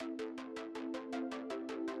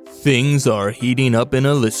Things are heating up in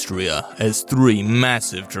Alistria as three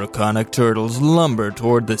massive draconic turtles lumber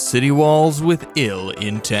toward the city walls with ill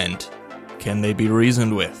intent. Can they be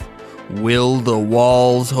reasoned with? Will the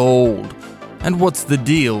walls hold? And what's the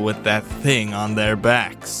deal with that thing on their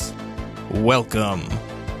backs? Welcome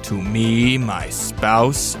to Me, My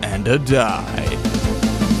Spouse, and a Die.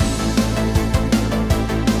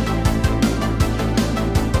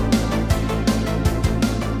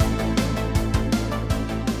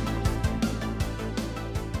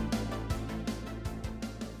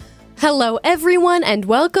 Hello, everyone, and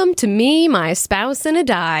welcome to Me, My Spouse, and a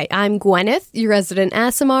Die. I'm Gwyneth, your resident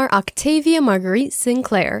Aasimar, Octavia Marguerite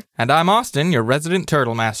Sinclair. And I'm Austin, your resident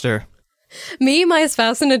Turtle Master. Me, My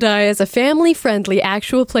Spouse, and a Die is a family-friendly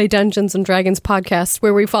actual play Dungeons & Dragons podcast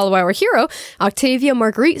where we follow our hero, Octavia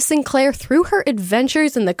Marguerite Sinclair, through her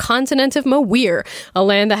adventures in the continent of Mawir, a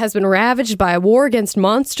land that has been ravaged by a war against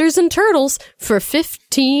monsters and turtles for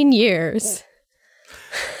 15 years.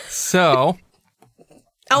 So...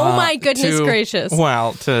 Oh my goodness gracious.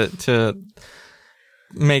 Well, to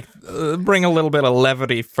bring a little bit of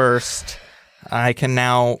levity first, I can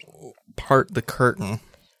now part the curtain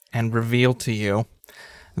and reveal to you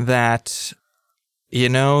that, you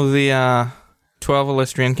know, the 12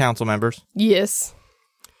 Alistrian council members? Yes.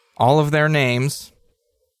 All of their names.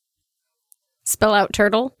 Spell out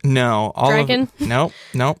turtle? No. Dragon?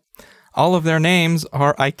 Nope. All of their names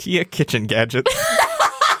are IKEA kitchen gadgets.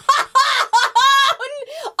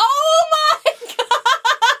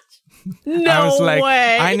 No I was like,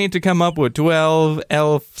 way. I need to come up with 12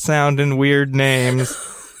 elf-sounding weird names.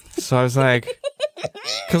 So I was like,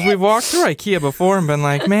 because we've walked through IKEA before and been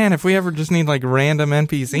like, man, if we ever just need like random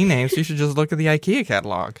NPC names, you should just look at the IKEA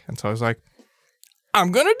catalog. And so I was like,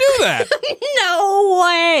 I'm going to do that. No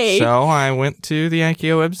way. So I went to the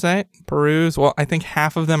IKEA website, peruse. Well, I think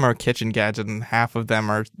half of them are kitchen gadgets and half of them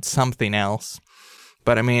are something else.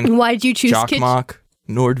 But I mean, why'd you choose Jokkmokk,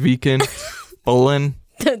 Nordviken, Bullen.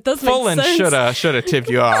 That does make Fullen sense. should have tipped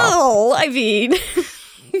you off. Oh, I mean,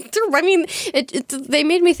 they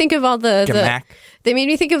made me think of all they made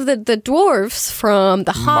me think of the dwarves from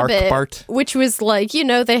The Hobbit, Bart. which was like, you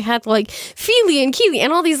know, they had like Feely and Keely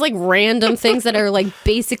and all these like random things that are like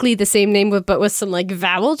basically the same name, but with some like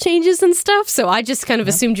vowel changes and stuff. So I just kind of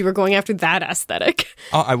assumed you were going after that aesthetic.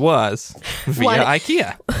 Oh, I was via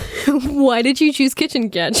IKEA. Why did you choose kitchen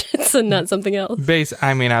gadgets and not something else?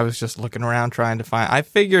 I was just looking around trying to find. I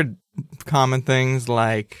figured common things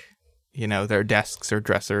like, you know, their desks or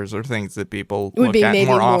dressers or things that people look at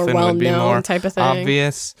more often would be more type of thing.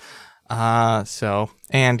 Obvious.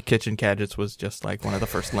 And kitchen gadgets was just like one of the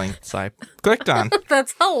first links I clicked on.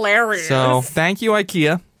 That's hilarious. So thank you,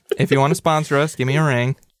 IKEA. If you want to sponsor us, give me a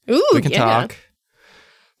ring. Ooh, we can talk.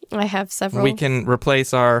 I have several. We can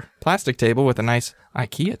replace our plastic table with a nice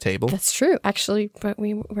IKEA table. That's true, actually. But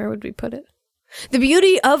where would we put it? The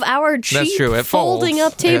beauty of our cheap folding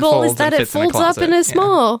up table is that it folds up and is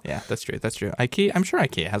small. Yeah, that's true. IKEA. I'm sure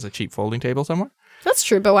IKEA has a cheap folding table somewhere. That's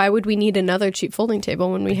true, but why would we need another cheap folding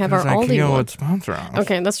table when we have our Aldi IKEA one? would sponsor us.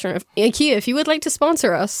 Okay, that's true. IKEA, if you would like to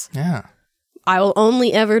sponsor us, yeah, I will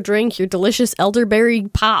only ever drink your delicious elderberry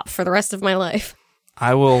pop for the rest of my life.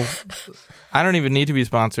 I will. I don't even need to be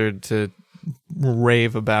sponsored to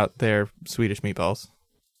rave about their Swedish meatballs.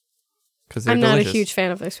 I'm not delicious. a huge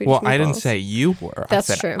fan of their Swedish meatballs. Well, I didn't say you were. That's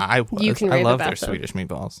I said true. I was. You can rave I love about their them. Swedish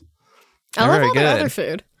meatballs. I love very all their good. other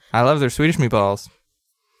food. I love their Swedish meatballs.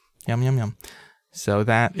 Yum, yum, yum. So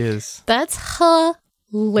that's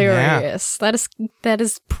hilarious. Yeah. That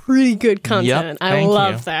is pretty good content. Yep, I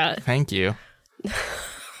love that. Thank you.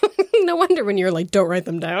 No wonder when you're like, don't write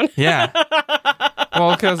them down. Yeah.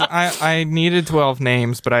 Well, because I needed 12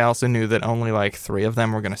 names, but I also knew that only like 3 of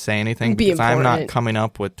them were going to say anything. Because I'm not coming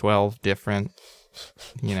up with 12 different,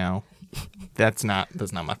 you know, that's not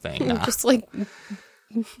my thing. Nah. Just like...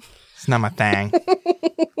 It's not my thing.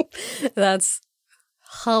 That's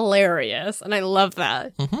hilarious. And I love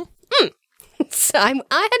that. Mm-hmm. So I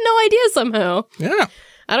had no idea somehow. Yeah.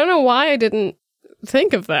 I don't know why I didn't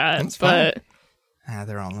think of that. That's but fine.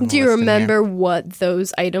 They're all on the do you remember what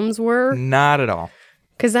those items were? Not at all.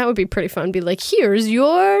 Because that would be pretty fun. Be like, here's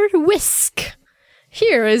your whisk.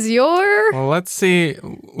 Here is your... Well, let's see.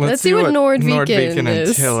 Let's see what Nordviken and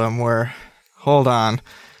is. Tillum were. Hold on.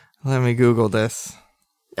 Let me Google this.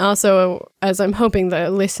 Also, as I'm hoping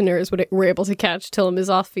the listeners were able to catch, Tillum is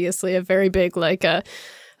obviously a very big, like,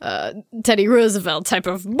 Teddy Roosevelt type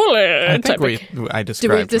of bullet. I think I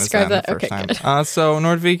described that the first time. Good. So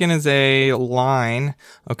Nordviken is a line.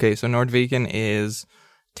 Okay, so Nordviken is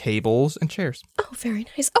tables and chairs. Oh, very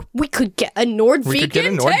nice. Oh, we could get a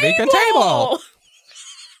Nordviken table.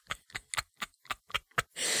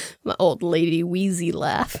 My old lady wheezy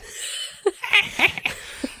laugh.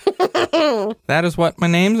 That is what my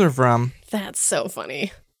names are from. That's so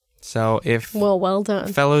funny. So if Well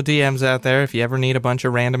done. fellow DMs out there, if you ever need a bunch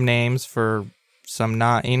of random names for some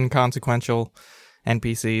not inconsequential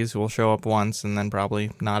NPCs who will show up once and then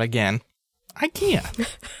probably not again, IKEA.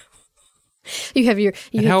 You have your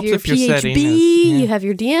helps if your setting PHB, is- yeah. you have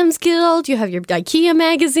your DMs Guild, you have your IKEA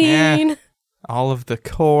magazine. Yeah. All of the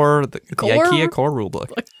core, the IKEA core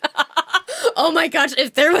rulebook. Oh my gosh,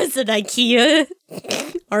 if there was an IKEA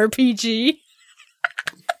RPG,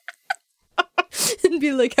 it'd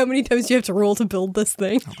be like, how many times do you have to roll to build this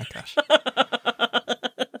thing? Oh my gosh.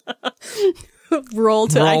 Roll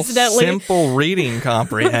to accidentally. Simple reading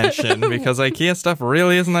comprehension, because IKEA stuff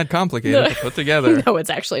really isn't that complicated to put together. No, it's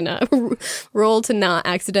actually not. Roll to not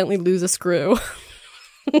accidentally lose a screw.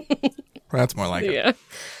 That's more like it. Yeah.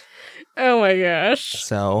 Oh my gosh.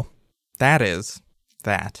 So, that is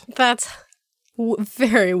that. That's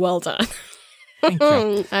very well done. Thank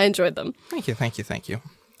you. I enjoyed them. Thank you.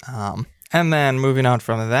 And then moving on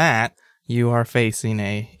from that, you are facing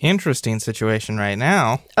a interesting situation right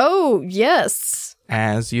now, Oh, yes.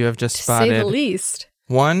 as you have just To say the spotted. least.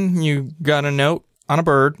 One, you got a note on a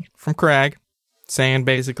bird from Crag saying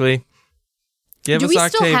basically, give Do us we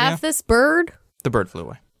Octavia. still have this bird? The bird flew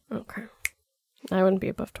away. Okay. I wouldn't be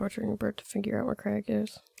above torturing a bird to figure out where Craig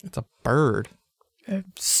is. It's a bird.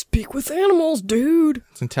 Speak with animals, dude.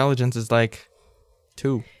 Its intelligence is like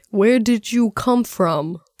 2. Where did you come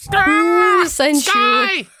from? Who sent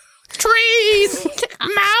you? Trees!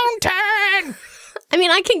 Mountain! I mean,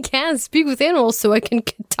 I can speak with animals so I can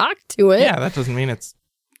talk to it. Yeah, that doesn't mean it's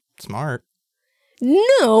smart.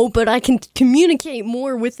 No, but I can communicate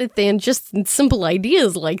more with it than just simple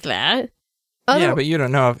ideas like that. Yeah, but you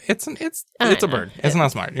don't know if it's a bird. It's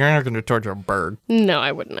not smart. You're not going to torture a bird. No,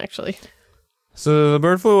 I wouldn't actually. So the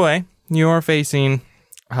bird flew away. You are facing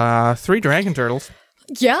 3 dragon turtles,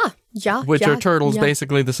 Yeah. which are turtles yeah.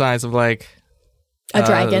 basically the size of like A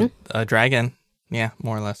dragon. A dragon. Yeah,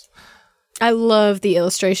 more or less. I love the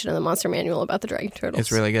illustration in the monster manual about the dragon turtles.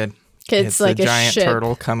 It's really good. It's like a a giant ship.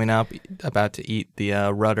 turtle coming up, about to eat the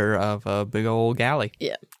rudder of a big old galley.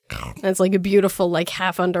 Yeah. And it's like a beautiful, like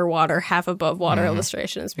half underwater, half above water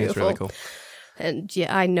illustration. It's beautiful. It's really cool. And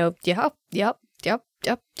yeah, I know. Yep.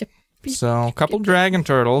 So, a couple dragon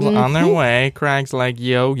turtles on their way. Crag's like,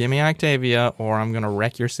 yo, give me Octavia, or I'm going to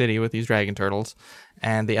wreck your city with these dragon turtles.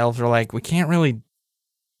 And the elves are like, we can't really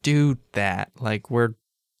do that. Like,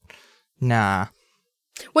 nah.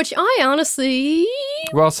 Which I honestly,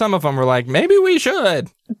 Well, some of them were like, maybe we should.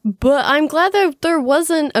 but I'm glad that there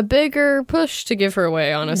wasn't a bigger push to give her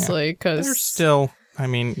away, honestly, They're because still, I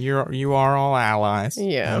mean, you are all allies.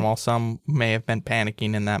 Yeah. And while some may have been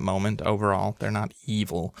panicking in that moment, overall, they're not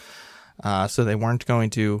evil. So they weren't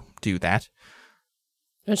going to do that.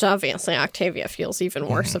 which obviously Octavia feels even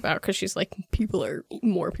worse about because she's like,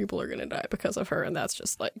 more people are going to die because of her, and that's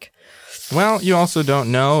just like... Well, you also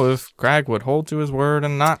don't know if Crag would hold to his word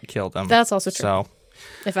and not kill them. That's also true. So,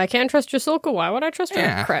 If I can't trust Jasulka, why would I trust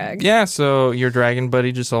her, Crag? Yeah, so your dragon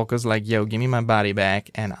buddy Jasulka's like, yo, give me my body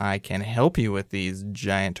back and I can help you with these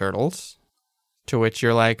giant turtles. To which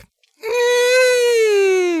you're like,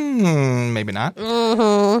 maybe not.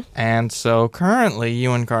 Mm-hmm. And so currently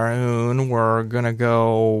you and Carhoon were going to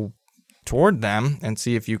go toward them and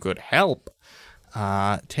see if you could help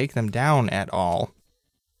take them down at all.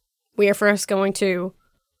 We are first going to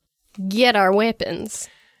get our weapons.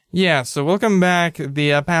 Yeah, so welcome back.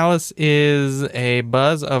 The palace is a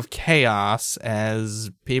buzz of chaos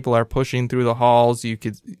as people are pushing through the halls. You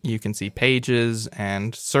can see pages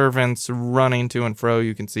and servants running to and fro.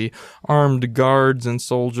 You can see armed guards and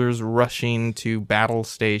soldiers rushing to battle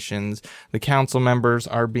stations. The council members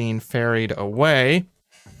are being ferried away.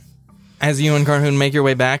 As you and Carhoon make your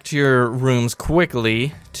way back to your rooms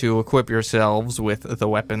quickly to equip yourselves with the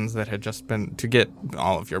weapons that had just been, to get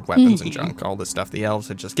all of your weapons and junk, all the stuff the elves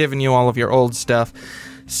had just given you, all of your old stuff.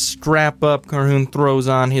 Strap up, Carhoon throws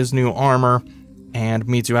on his new armor and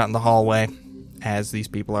meets you out in the hallway as these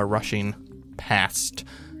people are rushing past.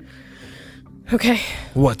 Okay.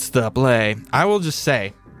 What's the play? I will just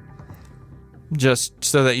say, just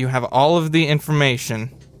so that you have all of the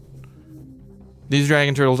information, these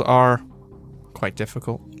dragon turtles are quite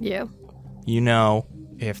difficult. Yeah. You know,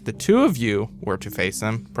 if the two of you were to face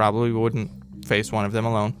them, probably wouldn't face one of them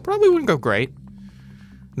alone. Probably wouldn't go great.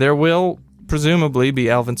 There will presumably be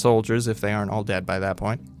elven soldiers, if they aren't all dead by that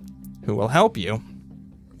point, who will help you.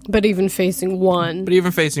 But even facing one. But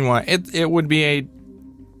even facing one, it would be a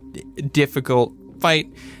difficult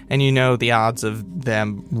fight, and you know the odds of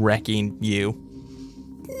them wrecking you.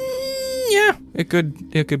 Yeah,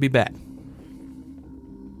 it could be bad.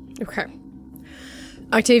 Okay.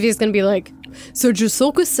 Octavia's gonna be like, so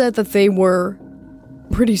Jasulka said that they were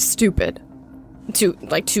pretty stupid. To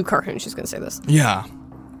Carhoon, she's gonna say this. Yeah.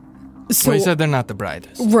 So, well, he said they're not the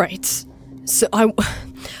brightest. Right. So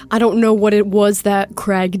I don't know what it was that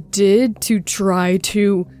Crag did to try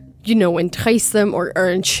to, entice them or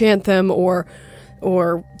enchant them or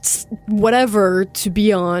whatever to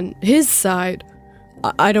be on his side.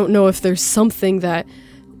 I don't know if there's something that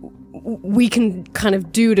we can kind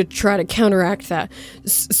of do to try to counteract that.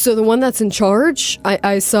 So the one that's in charge,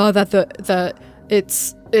 I saw that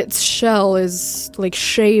its shell is like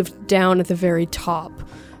shaved down at the very top.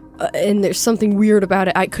 And there's something weird about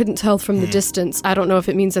it. I couldn't tell from the distance. I don't know if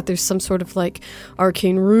it means that there's some sort of like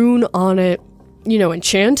arcane rune on it,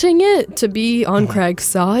 enchanting it to be on Crag's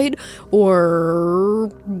side,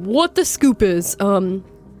 or what the scoop is. I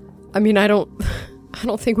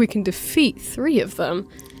don't think we can defeat 3 of them.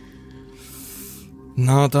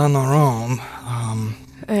 Not on our own.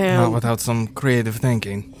 Not without some creative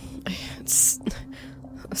thinking.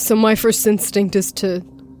 So my first instinct is to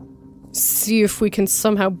see if we can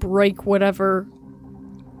somehow break whatever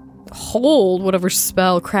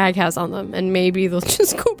spell Crag has on them, and maybe they'll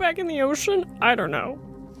just go back in the ocean. I don't know.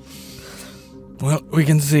 Well, we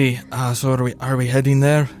can see. So are we heading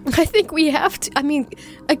there? I think we have to. I mean,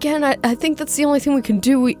 again, I think that's the only thing we can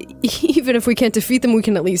do. Even if we can't defeat them, we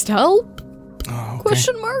can at least help. Oh, okay.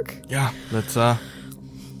 Question mark? Yeah, let's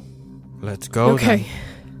go. Okay. Then.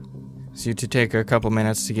 So you two take a couple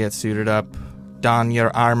minutes to get suited up, don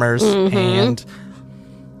your armors, and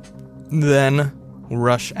then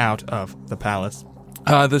rush out of the palace.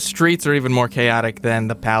 The streets are even more chaotic than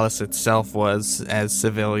the palace itself was, as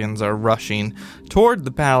civilians are rushing toward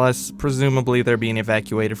the palace. Presumably they're being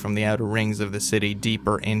evacuated from the outer rings of the city,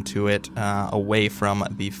 deeper into it, away from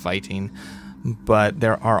the fighting. But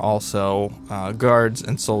there are also guards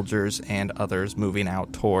and soldiers and others moving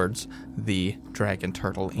out towards the dragon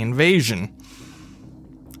turtle invasion.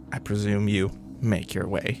 I presume you make your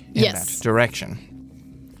way in that direction.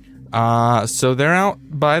 So they're out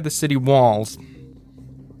by the city walls,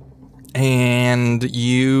 and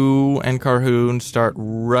you and Carhoon start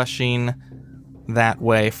rushing that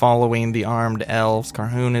way, following the armed elves.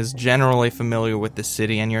 Carhoon is generally familiar with the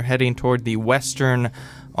city, and you're heading toward the western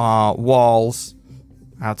walls,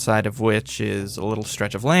 outside of which is a little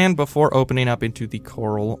stretch of land before opening up into the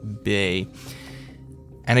Coral Bay.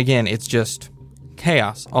 And again, it's just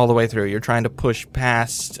chaos all the way through. You're trying to push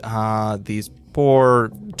past these poor,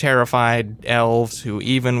 terrified elves who,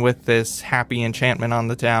 even with this happy enchantment on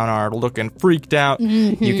the town, are looking freaked out.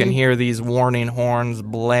 You can hear these warning horns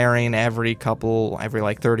blaring every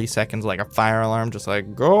 30 seconds, like a fire alarm, just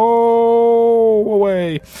like, go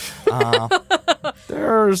away.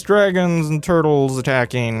 There's dragons and turtles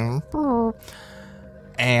attacking.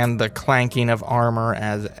 And the clanking of armor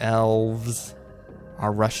as elves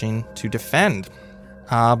are rushing to defend.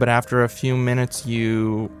 But after a few minutes,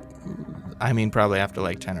 probably after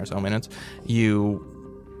like 10 or so minutes, you,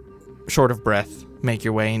 short of breath, make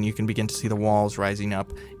your way, and you can begin to see the walls rising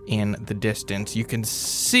up in the distance. You can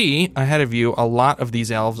see ahead of you a lot of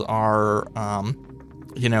these elves are,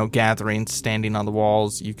 gathering, standing on the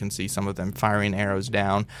walls. You can see some of them firing arrows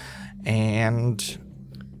down. And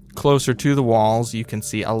closer to the walls, you can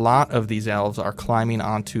see a lot of these elves are climbing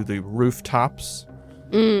onto the rooftops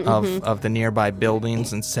of the nearby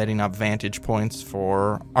buildings and setting up vantage points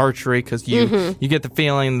for archery, because you get the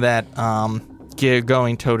feeling that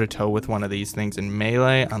going toe-to-toe with one of these things in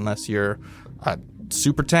melee, unless you're a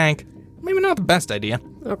super tank, maybe not the best idea.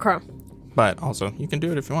 Okay. But also, you can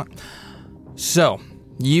do it if you want. So,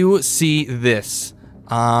 you see this.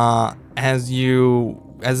 As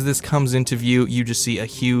this comes into view, you just see a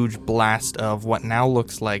huge blast of what now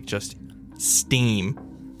looks like just steam.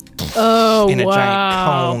 Oh, in a giant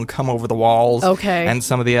cone come over the walls. Okay. And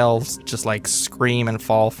some of the elves just like scream and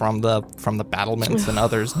fall from the battlements, and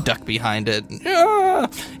others duck behind it.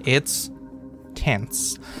 It's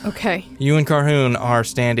tense. Okay. You and Carhoon are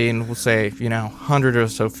standing, we'll say, 100 or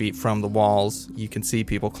so feet from the walls. You can see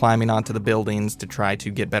people climbing onto the buildings to try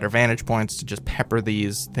to get better vantage points, to just pepper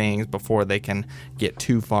these things before they can get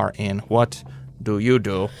too far in. What do you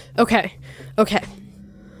do? Okay.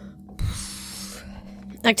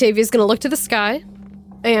 Octavia's going to look to the sky,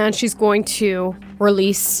 and she's going to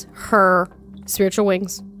release her spiritual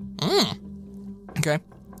wings. Okay.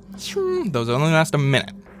 Those only last a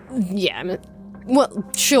minute. Yeah.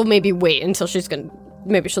 She'll maybe wait until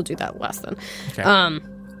maybe she'll do that last then. Okay.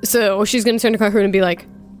 So she's going to turn to Carhoon and be like,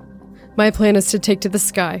 my plan is to take to the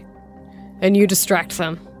sky, and you distract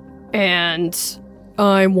them. And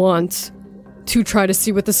I want to try to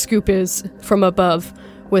see what the scoop is from above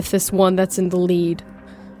with this one that's in the lead,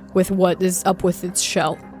 with what is up with its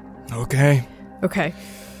shell. Okay. Okay.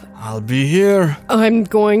 I'll be here. I'm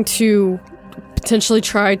going to potentially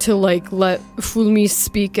try to, like, let Fulmi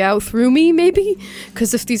speak out through me, maybe?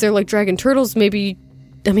 Because if these are, like, dragon turtles, maybe...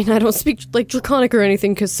 I mean, I don't speak, like, Draconic or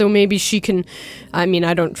anything, because so maybe she can... I mean,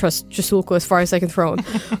 I don't trust Jasulko as far as I can throw him.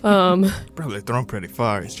 Probably thrown pretty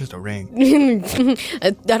far. It's just a ring.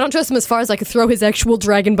 I don't trust him as far as I could throw his actual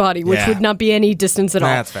dragon body, which would not be any distance at all.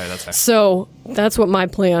 That's fair, that's fair. So, that's what my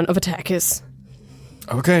plan of attack is.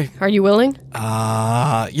 Okay. Are you willing? Yep.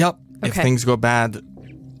 If Okay. things go bad,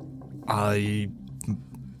 I'm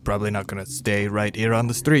probably not gonna stay right here on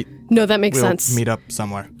the street. No, that makes We'll sense. meet up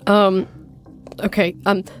somewhere. Okay,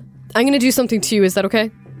 I'm gonna do something to you, is that okay?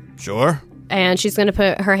 Sure. And she's gonna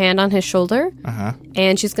put her hand on his shoulder,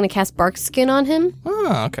 and she's gonna cast Bark Skin on him,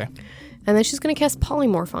 Oh, okay. and then she's gonna cast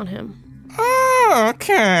Polymorph on him. Oh,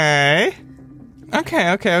 okay.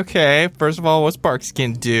 Okay. First of all, what's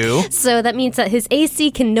Barkskin do? So that means that his AC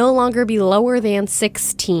can no longer be lower than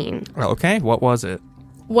 16. Okay, what was it?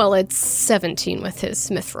 Well, it's 17 with his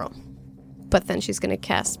Mithril. But then she's gonna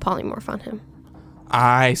cast Polymorph on him.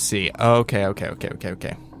 I see. Okay.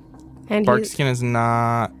 And Barkskin is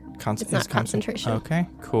not... It's not concentration. Okay,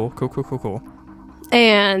 cool.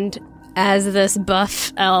 And as this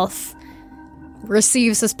buff elf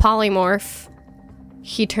receives his polymorph,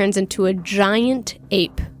 he turns into a giant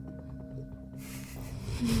ape.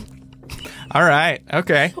 All right,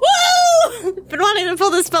 okay. Woo! Been wanting to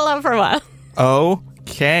pull this spell out for a while.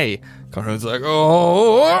 Okay. Carhoon's like,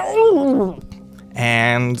 oh!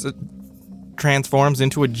 And transforms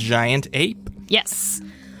into a giant ape. Yes.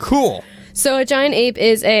 Cool. So a giant ape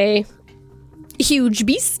is a huge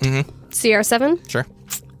beast. CR7. Sure.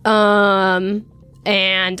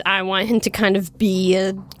 And I want him to kind of be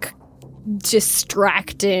a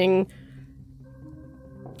distracting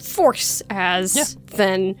force as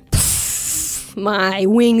then my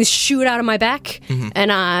wings shoot out of my back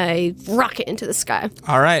and I rocket into the sky.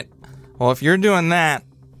 All right. Well, if you're doing that,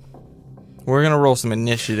 we're going to roll some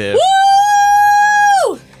initiative.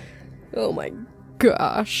 Woo! Oh my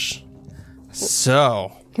gosh.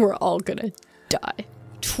 So. We're all gonna die.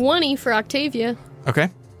 20 for Octavia. Okay.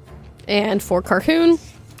 And for Carhoon,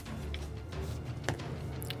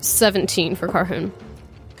 17 for Carhoon.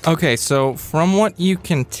 Okay, so from what you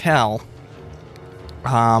can tell,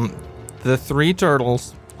 the three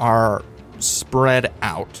turtles are spread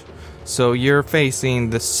out. So you're facing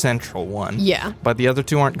the central one. Yeah. But the other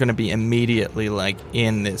two aren't going to be immediately, like,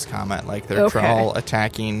 in this combat. Like, they're all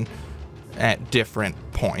attacking at different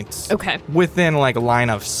points. Okay. Within, like, a line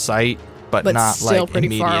of sight, but not, still like, pretty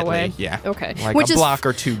immediately. far away. Yeah. Okay. Like Which a is block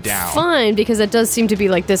or two down. Fine, because it does seem to be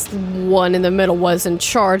like this one in the middle was in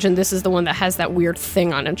charge, and this is the one that has that weird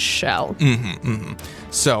thing on its shell.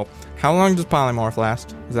 So, how long does polymorph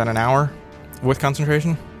last? Is that an hour with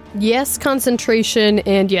concentration? Yes, concentration,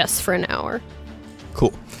 and yes, for an hour.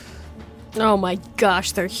 Cool. Oh my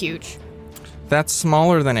gosh, they're huge. That's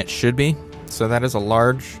smaller than it should be, so that is a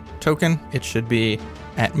large token. It should be,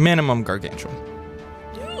 at minimum, gargantuan.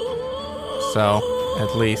 So,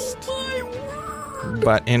 at least.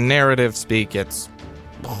 But in narrative speak, it's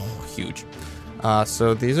huge.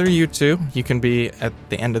 So these are you two. You can be at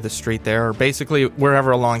the end of the street there, or basically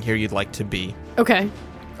wherever along here you'd like to be. Okay.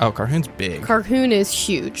 Oh, Carhoon's big. Carhoon is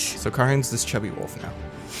huge. So Carhoon's this chubby wolf now.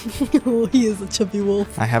 Oh, he is a chubby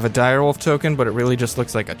wolf. I have a dire wolf token, but it really just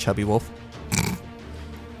looks like a chubby wolf.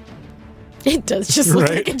 It does just look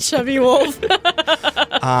like a chubby wolf.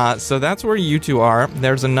 So that's where you two are.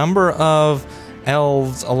 There's a number of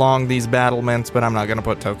elves along these battlements, but I'm not going to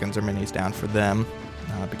put tokens or minis down for them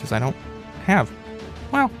because I don't have.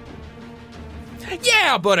 Well, yeah,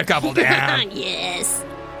 I'll put a couple down. Yes.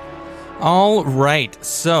 All right,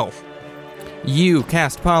 so you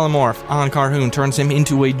cast Polymorph on Carhoon, turns him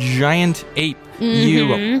into a giant ape.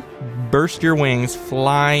 You burst your wings,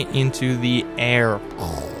 fly into the air.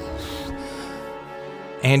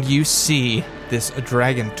 And you see this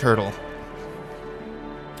dragon turtle.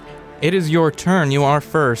 It is your turn. You are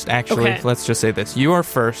first, actually. Okay. Let's just say this. You are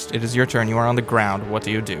first. It is your turn. You are on the ground. What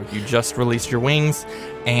do? You just released your wings,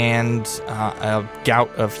 and a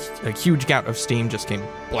huge gout of steam just came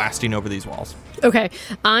blasting over these walls. Okay,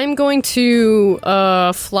 I'm going to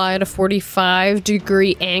fly at a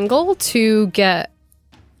 45-degree angle to get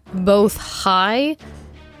both high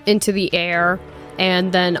into the air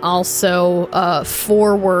and then also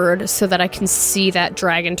forward so that I can see that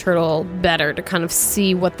dragon turtle better, to kind of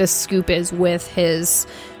see what this scoop is with his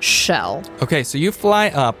shell. Okay, so you fly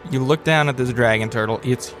up, you look down at this dragon turtle.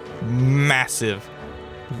 It's massive.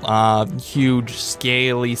 Huge,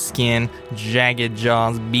 scaly skin, jagged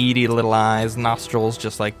jaws, beady little eyes, nostrils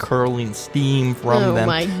just like curling steam from them. Oh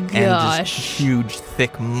my And gosh. just huge,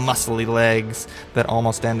 thick, muscly legs that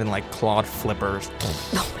almost end in like clawed flippers.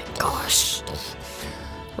 Oh my gosh.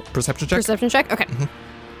 Perception check? Perception check? Okay.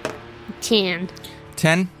 10.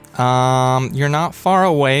 10. You're not far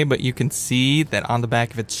away, but you can see that on the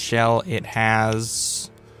back of its shell it has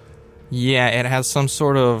some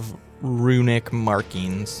sort of runic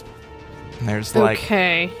markings. And there's like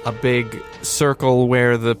Okay. a big circle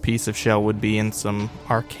where the piece of shell would be and some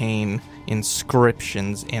arcane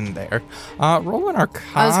inscriptions in there. Roll an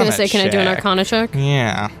arcana I was going to say, can I do an check. arcana check?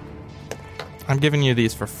 Yeah. I'm giving you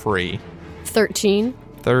these for free. 13.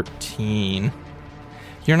 13.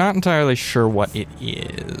 You're not entirely sure what it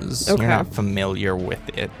is. Okay. You're not familiar with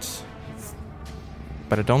it.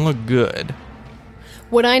 But it don't look good.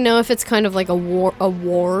 Would I know if it's kind of like a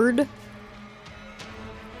ward?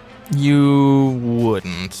 You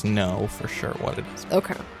wouldn't know for sure what it is.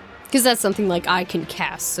 Okay. Because that's something like I can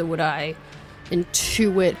cast, so would I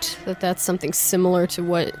intuit that that's something similar to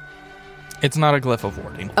what... It's not a glyph of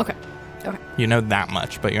warding. Okay. Okay. You know that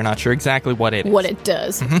much, but you're not sure exactly what it is. What it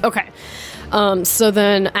does. Okay. So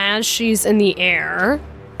then as she's in the air,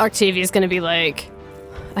 Octavia's going to be like,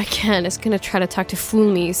 again, is going to try to talk to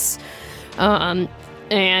Fulmis.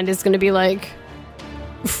 And is going to be like,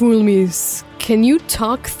 Fulmis, can you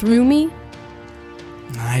talk through me?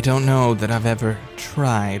 I don't know that I've ever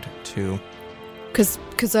tried to.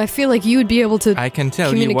 Because I feel like you would be able to I can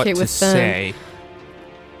tell you what communicate to with them. say.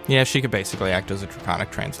 Yeah, she could basically act as a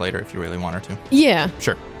draconic translator if you really want her to. Yeah.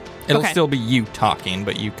 Sure. It'll Okay. still be you talking,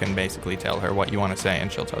 but you can basically tell her what you want to say,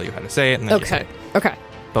 and she'll tell you how to say it, and then you say Okay. it. Okay.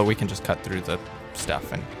 But we can just cut through the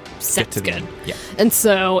stuff and get Sounds to the good. end. Yeah. And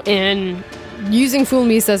so, in using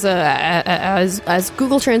Fulmis as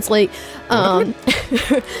Google Translate,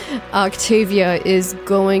 Octavia is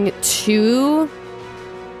going to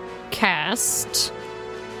cast,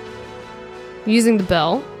 using the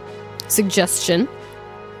bell, suggestion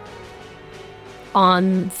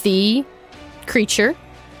on the creature,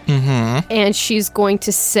 and she's going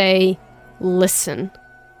to say, "Listen."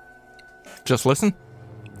 Just listen.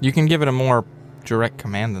 You can give it a more direct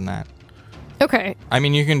command than that. Okay. I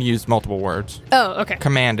mean, you can use multiple words. Oh, okay.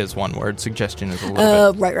 Command is one word. Suggestion is a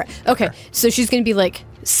little bit. Right. Okay. So she's going to be like,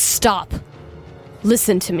 "Stop.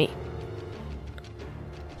 Listen to me."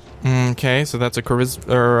 Okay, so that's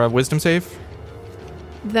a wisdom save.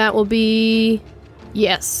 That will be,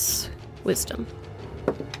 yes, wisdom.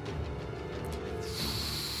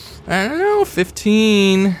 I don't know,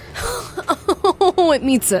 15. Oh, it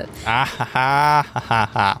meets it. Ah ha ha ha ha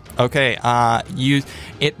ha. Okay,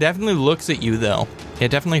 it definitely looks at you though. It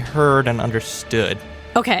definitely heard and understood.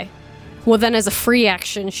 Okay. Well, then as a free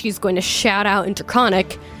action, she's going to shout out in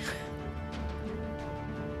Draconic,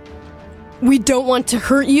 "We don't want to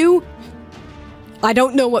hurt you. I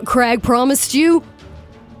don't know what Crag promised you,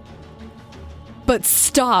 but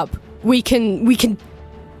stop. We can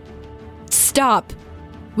stop.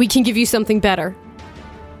 We can give you something better."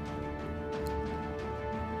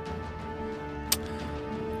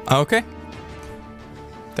 Okay.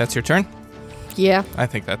 That's your turn? Yeah. I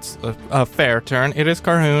think that's a fair turn. It is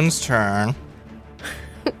Carhoon's turn.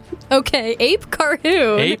 Okay, Ape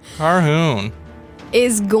Carhoon Ape Carhoon.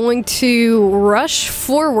 is going to rush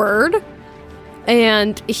forward,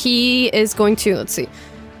 and he is going to, let's see,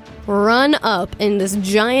 run up in this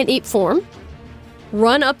giant ape form,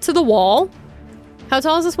 run up to the wall. How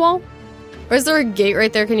tall is this wall? Or is there a gate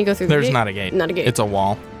right there? Can you go through the gate? There's not a gate. Not a gate. It's a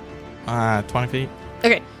wall. 20 feet.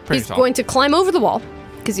 Okay, pretty he's tall. going to climb over the wall,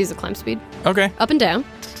 because he has a climb speed, Okay. up and down,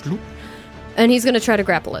 and he's going to try to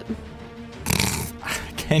grapple it.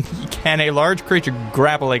 Can a large creature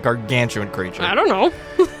grapple a gargantuan creature? I don't know.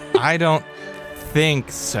 I don't think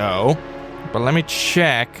so. But let me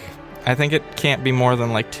check. I think it can't be more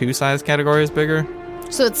than like 2 size categories bigger.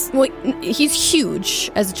 So he's huge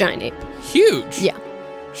as a giant ape. Huge. Yeah.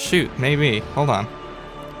 Shoot, maybe. Hold on.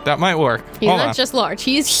 That might work. He's Hold not on. just large,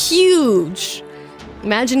 he is huge.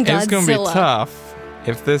 Imagine Godzilla. It's going to be tough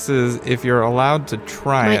if you're allowed to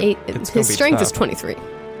try My it. eight, It's his gonna strength be is 23. tough.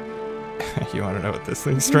 You want to know what this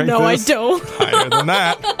thing's strength No, I is? don't. Higher than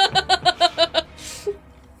that.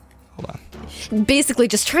 Hold on. Basically,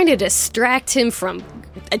 just trying to distract him from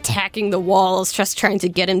attacking the walls, just trying to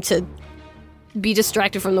get him to be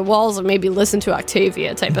distracted from the walls or maybe listen to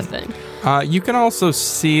Octavia type of thing. You can also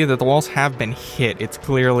see that the walls have been hit. It's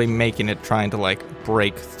clearly making it trying to, like,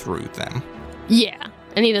 break through them. Yeah.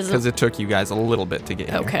 And he doesn't... Because it took you guys a little bit to get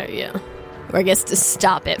here. Okay, yeah. Or I guess to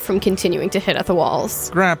stop it from continuing to hit at the walls.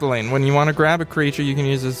 Grappling. When you want to grab a creature, you can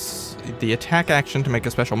use the attack action to make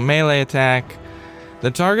a special melee attack.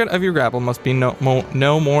 The target of your grapple must be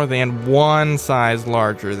no more than one size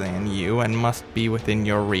larger than you and must be within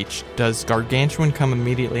your reach. Does Gargantuan come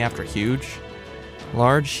immediately after huge?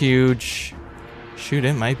 Large, huge. Shoot,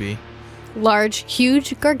 it might be. Large,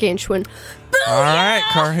 huge, gargantuan. All right,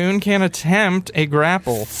 Carhoon can attempt a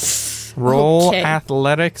grapple. Roll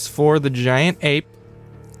athletics for the giant ape.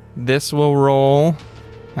 This will roll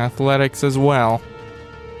athletics as well.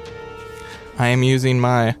 I am using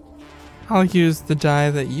my... I'll use the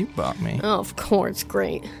die that you bought me. Oh, of course.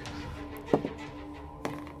 Great.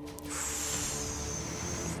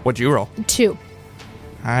 What'd you roll? 2.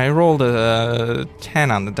 I rolled a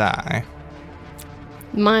 10 on the die.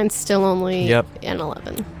 Mine's still only an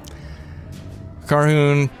 11.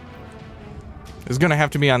 Carhoon is going to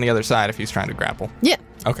have to be on the other side if he's trying to grapple. Yeah.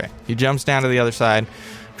 Okay. He jumps down to the other side,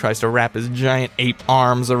 tries to wrap his giant ape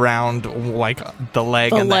arms around like the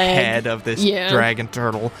leg the head of this dragon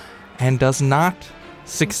turtle, and does not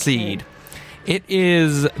succeed. Okay. It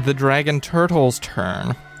is the dragon turtle's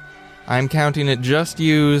turn. I'm counting it just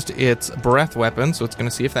used its breath weapon, so it's going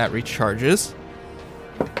to see if that recharges.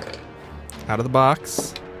 Out of the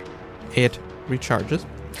box, it recharges.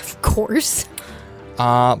 Of course.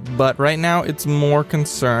 But right now it's more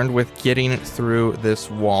concerned with getting through this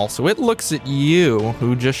wall. So it looks at you,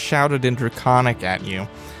 who just shouted in Draconic at you,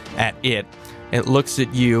 at it. It looks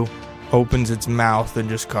at you, opens its mouth, and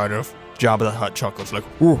just kind of Jabba the Hutt chuckles like,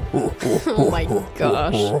 oh my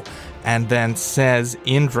gosh. And then says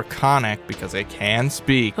in Draconic, because it can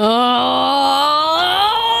speak,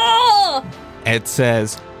 it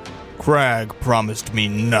says, Crag promised me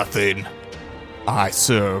nothing. I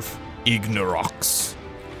serve Ignorox.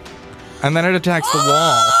 And then it attacks the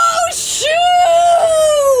wall. Oh, shoot!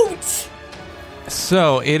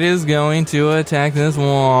 So it is going to attack this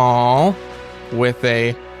wall with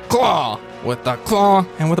a claw. With a claw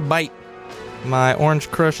and with a bite. My orange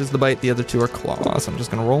crush is the bite. The other two are claws. I'm just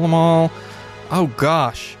going to roll them all. Oh,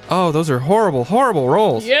 gosh. Oh, those are horrible, horrible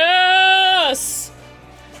rolls. Yes!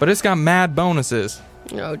 But it's got mad bonuses.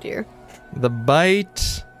 Oh, dear. The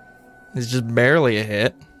bite is just barely a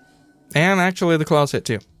hit. And actually, the claws hit,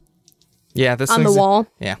 too. Yeah, this on the wall?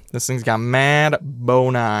 Yeah, this thing's got mad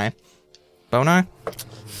boni. Boni?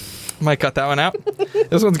 Might cut that one out.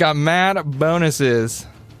 This one's got mad bonuses.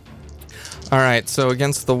 All right, so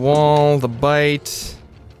against the wall, the bite.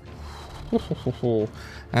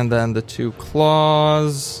 And then the two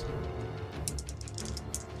claws.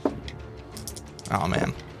 Oh,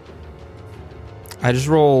 man. I just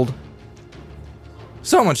rolled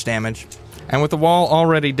so much damage. And with the wall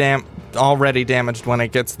already damaged when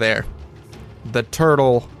it gets there, the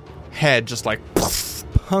turtle head just like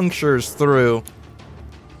punctures through,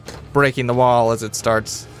 breaking the wall as it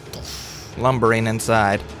starts lumbering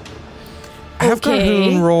inside. I have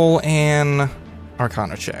Carhoon roll an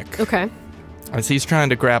Arcana check. Okay. As he's trying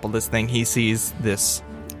to grapple this thing, he sees this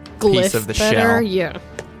piece of the shell. Yeah.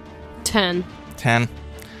 10. 10.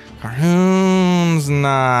 Carhoon's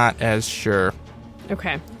not as sure.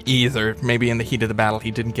 Okay. Either. Maybe in the heat of the battle,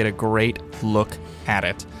 he didn't get a great look at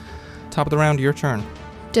it. Top of the round, your turn.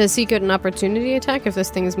 Does he get an opportunity attack if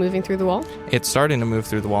this thing is moving through the wall? It's starting to move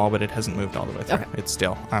through the wall, but it hasn't moved all the way through. Okay. It's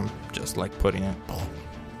still, I'm just like putting it.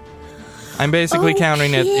 I'm basically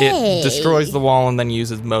countering it. It destroys the wall and then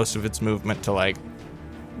uses most of its movement to like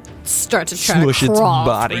start to try smush to its crawl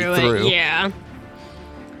body through. Yeah.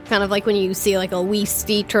 Kind of like when you see like a wee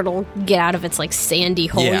sea turtle get out of its like sandy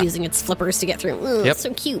hole using its flippers to get through. Ugh, yep.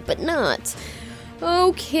 So cute, but not.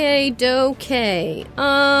 Okay, dokay.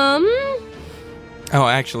 Oh,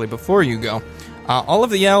 actually, before you go, all of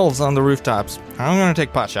the elves on the rooftops, I'm going to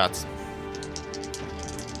take pot shots.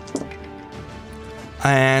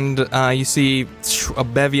 And you see a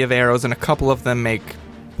bevy of arrows, and a couple of them make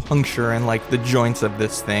puncture in like the joints of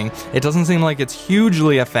this thing. It doesn't seem like it's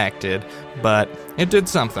hugely affected, but it did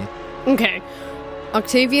something. Okay.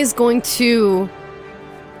 Octavia's going to,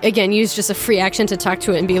 again, use just a free action to talk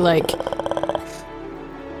to it and be like,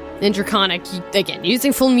 in Draconic, again,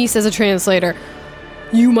 using Fulmis as a translator,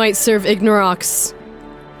 you might serve Ignorox,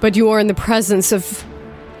 but you are in the presence of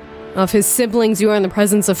his siblings, you are in the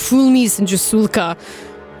presence of Fulmis and Jasulka.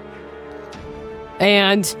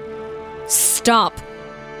 And stop.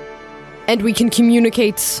 And we can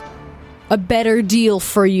communicate a better deal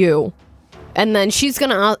for you. And then she's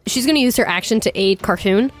gonna use her action to aid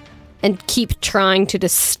Carhoon and keep trying to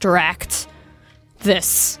distract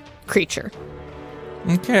this creature.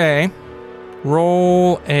 Okay.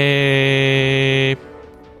 Roll a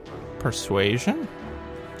persuasion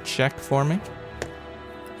check for me.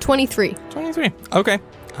 23. 23. Okay.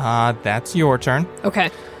 That's your turn. Okay.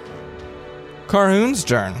 Carhoon's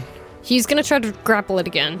turn. He's going to try to grapple it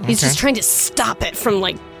again. He's just trying to stop it from,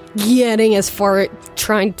 getting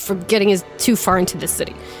too far into the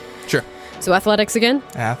city. Sure. So athletics again?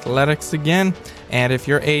 Athletics again. And if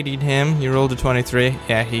you're aiding him, you rolled a 23.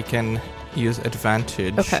 Yeah, he can use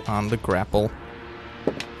advantage on the grapple.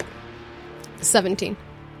 17.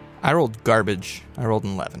 I rolled garbage. I rolled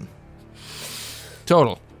an 11.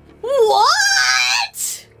 Total.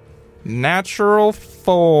 What? Natural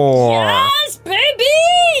 4. Yes,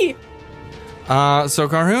 baby! So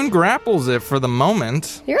Carhoon grapples it for the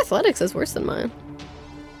moment. Your athletics is worse than mine.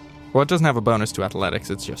 Well, it doesn't have a bonus to athletics.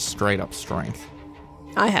 It's just straight up strength.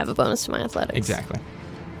 I have a bonus to my athletics. Exactly.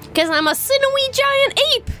 Because I'm a sinewy giant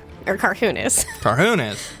ape. Or Carhoon is. Carhoon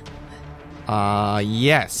is.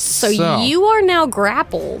 Yes. So you are now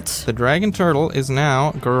grappled. The dragon turtle is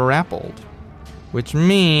now grappled. Which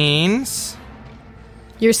means...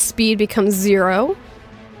 your speed becomes 0.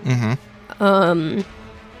 Mm-hmm.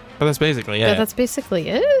 But that's basically it. But that's basically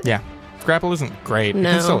it? Yeah. Grapple isn't great. No.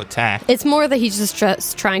 You can still attack. It's more that he's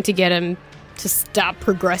just trying to get him to stop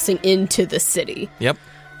progressing into the city. Yep.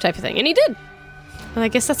 Type of thing. And he did. Well, I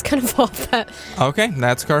guess that's kind of all that. Okay,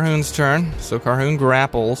 that's Carhoon's turn. So Carhoon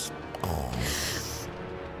grapples.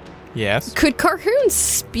 Yes. Could Carhoon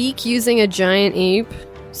speak using a giant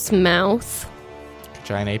ape's mouth?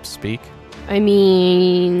 Giant apes speak? I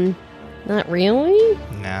mean, not really?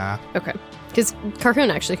 Nah. Okay. Because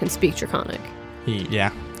Carhoon actually can speak Draconic.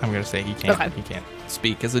 I'm going to say he can't. Okay. He can't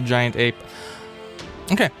speak as a giant ape.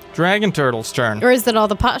 Okay, dragon turtle's turn. Or is that all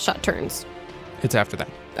the pot shot turns? It's after that.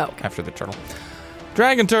 Oh, okay. After the turtle.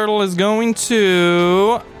 Dragon turtle is going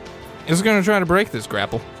to try to break this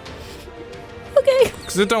grapple. Okay.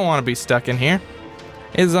 Because it don't want to be stuck in here.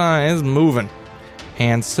 It's moving.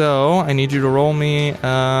 And so, I need you to roll me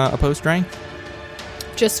opposed strength.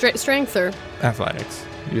 Just straight strength or? Athletics.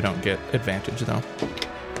 You don't get advantage, though.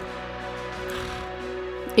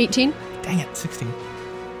 18? Dang it, 16.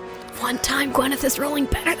 One time, Gwyneth is rolling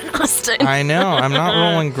better than Austin. I know, I'm not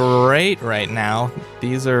rolling great right now.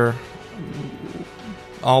 These are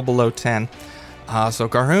all below 10. So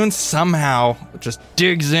Carhoon somehow just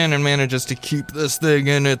digs in and manages to keep this thing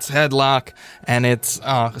in its headlock, and it's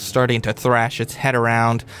starting to thrash its head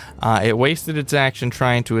around. It wasted its action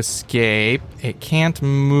trying to escape. It can't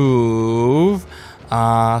move,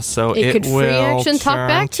 so it could free will action talk turn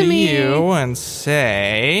back to to me. you and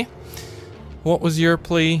say, what was your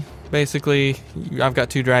plea? Basically, I've got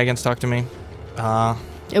 2 dragons, talk to me.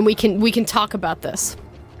 And we can talk about this.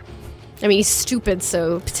 I mean, he's stupid,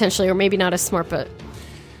 so potentially, or maybe not as smart, but...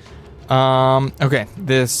 Okay,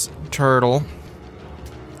 this turtle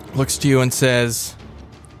looks to you and says,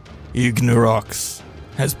 Ignorox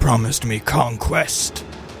has promised me conquest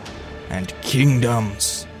and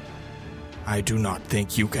kingdoms. I do not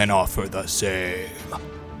think you can offer the same.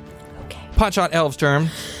 Okay. Potshot Elf's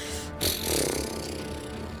turn.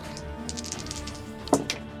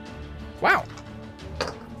 Wow.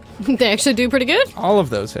 They actually do pretty good. All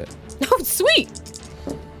of those hit. Oh, sweet.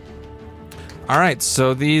 All right,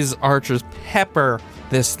 so these archers pepper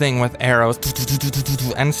this thing with arrows,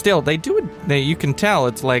 and still they do it. You can tell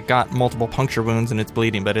it's like got multiple puncture wounds and it's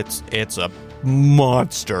bleeding, but it's a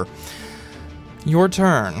monster. Your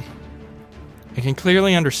turn. It can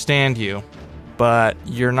clearly understand you, but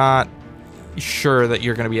you're not sure that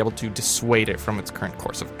you're going to be able to dissuade it from its current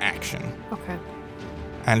course of action. Okay.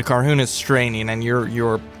 And Carhoon is straining, and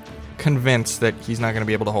you're convinced that he's not going to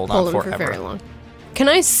be able to hold on Hold him forever. for very long. Can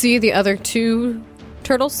I see the other 2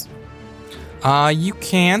 turtles? You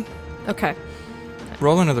can. Okay.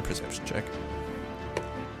 Roll another perception check.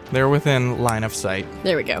 They're within line of sight.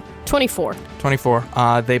 There we go. 24.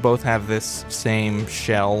 24. They both have this same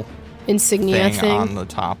shell Insignia thing on the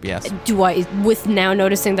top, yes. Do I, with now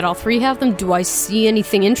noticing that all 3 have them, do I see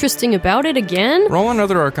anything interesting about it again? Roll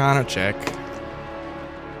another Arcana check.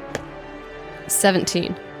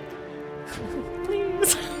 17.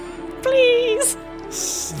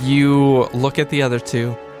 Please. You look at the other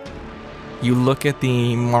 2. You look at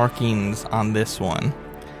the markings on this one,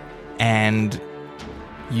 and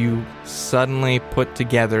you suddenly put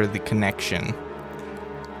together the connection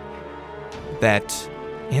that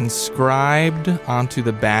inscribed onto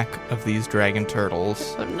the back of these dragon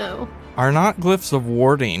turtles Oh no. are not glyphs of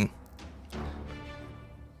warding,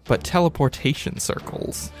 but teleportation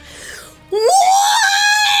circles.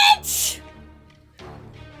 What?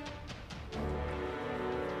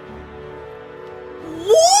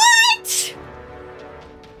 What?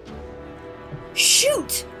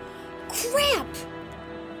 Shoot! Crap!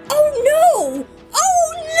 Oh no!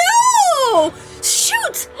 Oh no!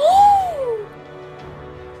 Shoot! Oh!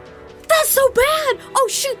 That's so bad! Oh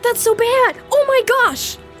shoot, that's so bad! Oh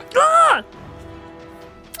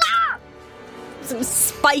I'm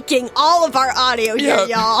spiking all of our audio here,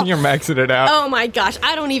 y'all. You're maxing it out. Oh my gosh,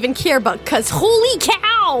 I don't even care about, cause holy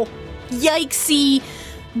cow! Yikesy,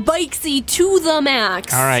 bikesy to the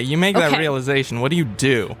max. All right, you make that Okay. realization. What do you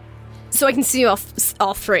do? So I can see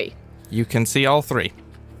all three. You can see all three.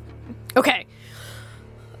 Okay.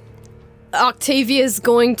 Octavia's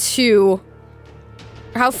going to...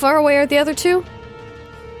 How far away are the other two?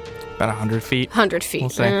 About 100 feet. 100 feet. We'll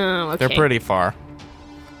say. Oh, okay. They're pretty far.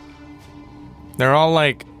 They're all,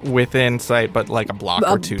 like, within sight, but, like, a block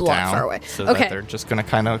or two block down. far away. So Okay. that they're just going to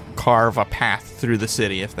kind of carve a path through the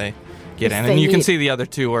city if they get If in. they And you can need- see the other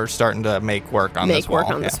two are starting to make work on this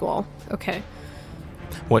wall. this wall. Okay.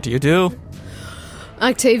 What do you do?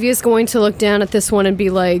 Octavia's going to look down at this one and be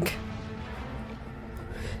like...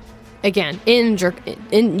 Again, in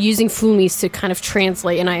using Fulmis to kind of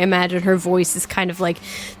translate, and I imagine her voice is kind of like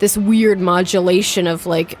this weird modulation of,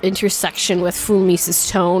 like, intersection with Fulmis'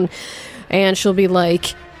 tone. And she'll be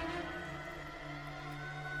like...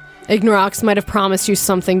 Ignorox might have promised you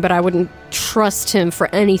something, but I wouldn't trust him for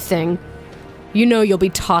anything. You know you'll be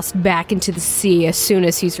tossed back into the sea as soon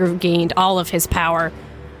as he's regained all of his power.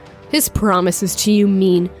 His promises to you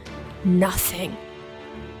mean nothing.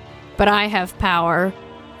 But I have power,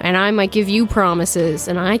 and I might give you promises,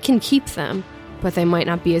 and I can keep them, but they might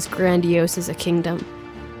not be as grandiose as a kingdom.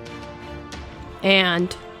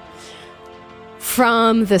 And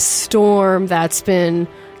from the storm that's been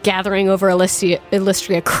gathering over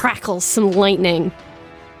Illustria crackles some lightning.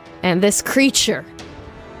 And this creature...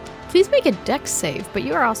 Please make a dex save, but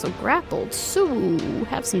you are also grappled, so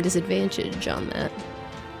have some disadvantage on that.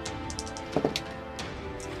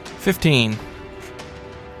 15.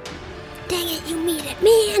 Dang it, you made it,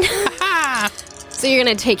 man! So you're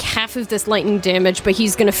gonna take half of this lightning damage, but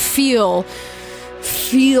he's gonna feel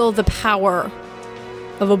the power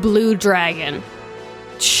of a blue dragon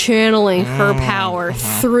channeling her power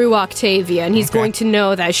through Octavia, and he's going to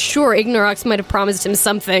know that, sure, Ignorox might have promised him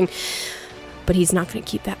something, but he's not going to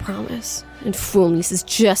keep that promise. And Fulmis is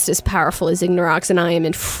just as powerful as Ignorox, and I am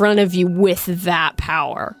in front of you with that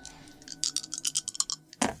power.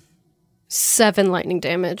 7 lightning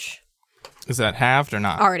damage. Is that halved or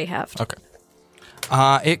not? Already halved. Okay.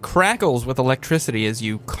 It crackles with electricity as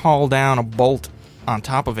you call down a bolt on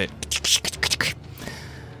top of it.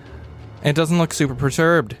 It doesn't look super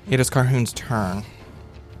perturbed. It is Carhoon's turn.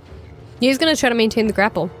 He's going to try to maintain the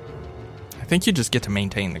grapple. I think you just get to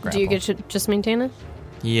maintain the grapple. Do you get to just maintain it?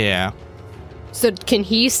 Yeah. So can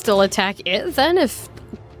he still attack it then?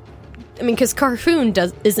 Because Carhoon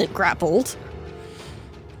isn't grappled.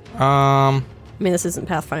 I mean, this isn't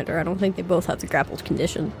Pathfinder. I don't think they both have the grappled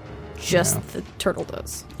condition. Just the turtle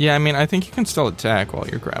does. Yeah, I mean, I think you can still attack while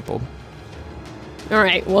you're grappled. All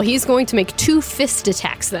right, well, he's going to make 2 fist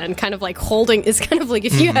attacks then, kind of like holding... It's kind of like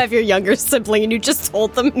if you have your younger sibling and you just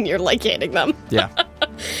hold them and you're, like, hitting them. Yeah.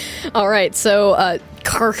 All right, so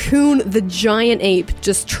Carhoon, the giant ape,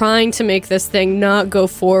 just trying to make this thing not go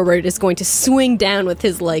forward, is going to swing down with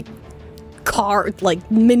his, like,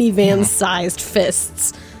 minivan-sized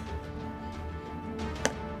fists.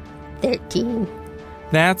 13.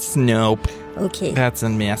 That's nope. Okay. That's a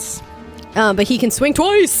miss. But he can swing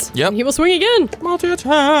twice. Yep. And he will swing again.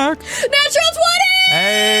 Multi-attack. Natural 20!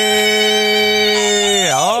 Hey!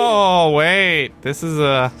 Oh, wait. This is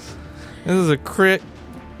a crit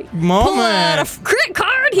moment. Pull out a crit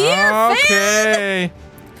card here, fam! Okay.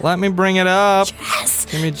 Let me bring it up. Yes!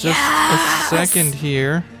 Give me just a second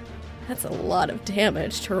here. That's a lot of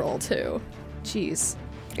damage to roll, too. Jeez.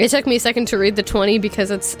 It took me a second to read the 20 because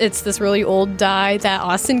it's this really old die that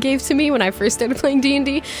Austin gave to me when I first started playing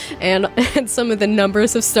D&D, and some of the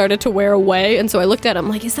numbers have started to wear away, and so I looked at it, I'm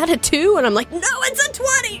like, is that a 2? And I'm like, no, it's a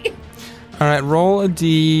 20! All right, roll a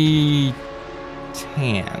D10.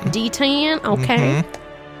 D10? Okay.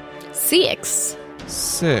 6.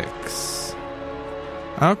 6.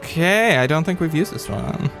 Okay, I don't think we've used this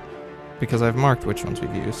one because I've marked which ones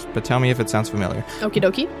we've used, but tell me if it sounds familiar. Okie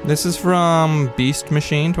dokie. This is from Beast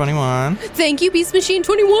Machine 21. Thank you, Beast Machine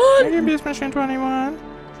 21! Thank you, Beast Machine 21.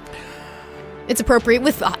 It's appropriate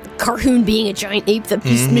with Carhoon being a giant ape. The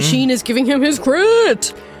Beast Machine is giving him his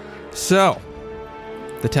crit! So,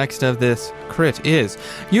 the text of this crit is,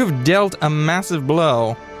 you've dealt a massive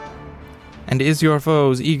blow, and is your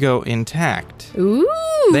foe's ego intact? Ooh!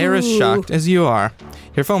 They're as shocked as you are.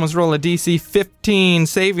 Your foe must roll a DC 15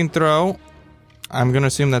 saving throw. I'm going to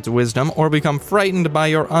assume that's wisdom, or become frightened by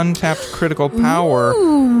your untapped critical power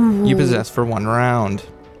you possess for 1 round.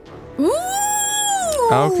 Ooh!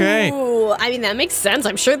 Okay. Oh, I mean, that makes sense.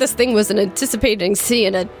 I'm sure this thing wasn't anticipating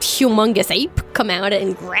seeing a humongous ape come out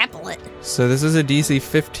and grapple it. So this is a DC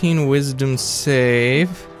 15 wisdom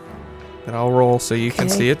save that I'll roll so you can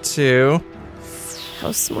see it too.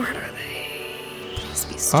 How smart are they? Please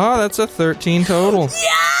be smart. Oh, that's a 13 total.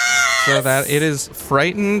 Yes! So that it is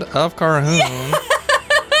frightened of Carhoon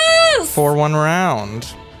for one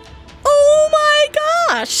round. Oh my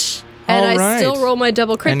gosh! And All I still right. roll my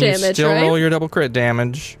double crit And damage, you still right? roll your double crit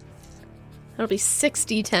damage. That'll be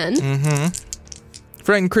 6d10.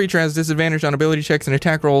 Frightened creature has disadvantage on ability checks and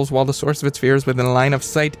attack rolls while the source of its fear is within line of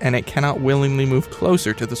sight, and it cannot willingly move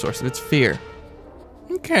closer to the source of its fear.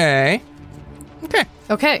 Okay.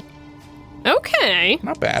 Okay.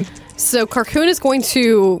 Not bad. So Carcoon is going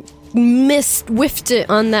to whiffed it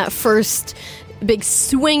on that first big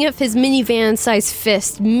swing of his minivan-sized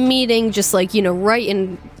fist, meeting just like, right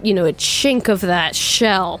in, a chink of that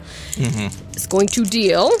shell. It's going to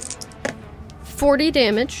deal 40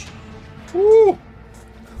 damage. Ooh.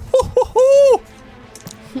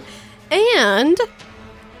 And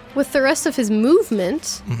with the rest of his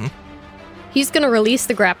movement, he's going to release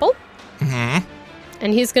the grapple.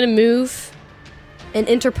 And he's going to move and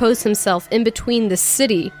interpose himself in between the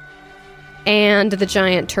city and the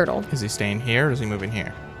giant turtle. Is he staying here or is he moving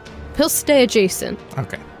here? He'll stay adjacent.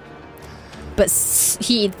 Okay. But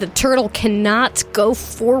the turtle cannot go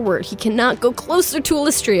forward. He cannot go closer to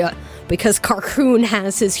Alistria because Carcoon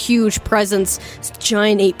has his huge presence, his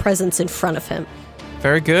giant ape presence in front of him.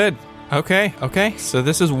 Very good. Okay. So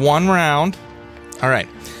this is one round. All right.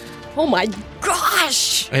 Oh my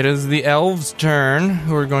gosh! It is the elves' turn,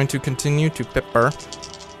 who are going to continue to pepper.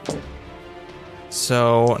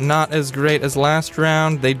 So, not as great as last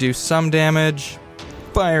round. They do some damage,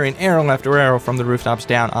 firing arrow after arrow from the rooftops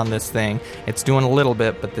down on this thing. It's doing a little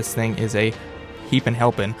bit, but this thing is a heaping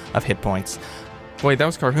helping of hit points. Wait, that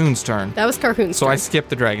was Carhoon's turn. That was Carcoon's So turn. I skipped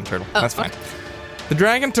the dragon turtle. Oh, That's fine. okay. The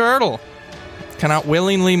dragon turtle cannot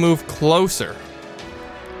willingly move closer.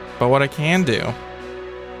 But what I can do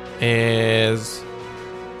is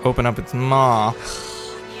open up its maw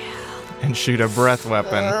and shoot a breath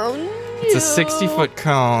weapon. Oh, no. It's a 60-foot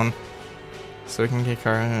cone, so we can get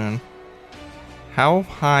Carhoon. How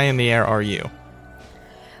high in the air are you?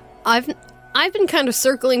 I've been kind of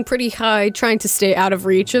circling pretty high, trying to stay out of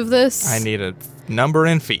reach of this. I need a number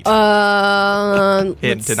in feet. Um,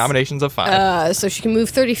 in let's- denominations of 5. So she can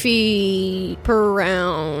move 30 feet per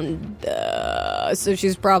round. So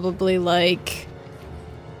she's probably like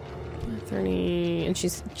 30, and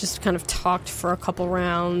she's just kind of talked for a couple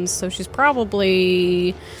rounds. So she's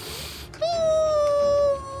probably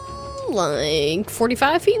like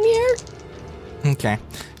 45 feet in the air. Okay.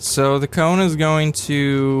 So the cone is going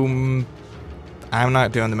to... I'm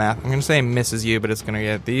not doing the math. I'm going to say misses you, but it's going to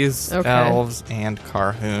get these Okay. elves and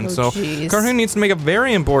Carhoon. Oh, So jeez. Carhoon needs to make a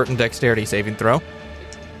very important dexterity saving throw.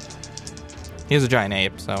 He's a giant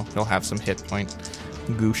ape, so he'll have some hit point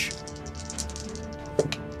goosh.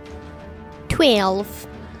 12.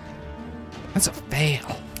 That's a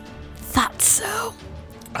fail. Thought so.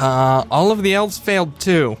 All of the elves failed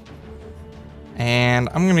too. And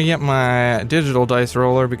I'm going to get my digital dice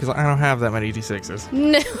roller because I don't have that many d6s.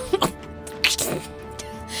 No.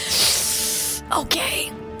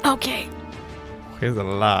 Okay. Here's a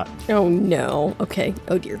lot. Oh no. Okay.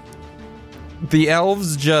 Oh dear. The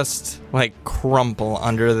elves just, crumple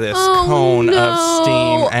under this Oh, cone no. of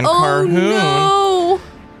steam, and Carhoon No.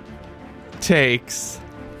 takes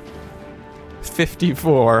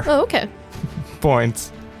 54 Oh, okay.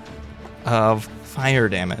 points of fire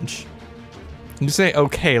damage. You say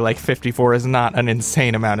okay, 54 is not an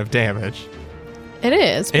insane amount of damage. It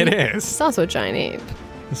is. It It's is. also a giant ape.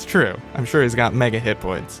 It's true. I'm sure he's got mega hit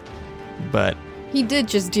points. But He did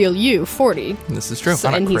just deal you 40. this is true. So,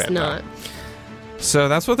 on a and crit, he's not. So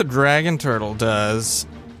that's what the dragon turtle does.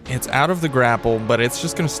 It's out of the grapple, but it's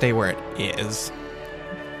just going to stay where it is.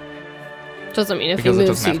 Doesn't mean if Because he it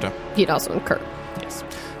moves, doesn't have he'd also incur. Yes.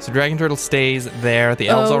 So dragon turtle stays there. The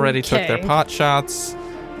elves already took their Okay. pot shots,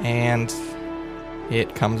 and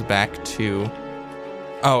it comes back to...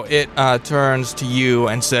 Oh, it turns to you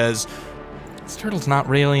and says, this turtle's not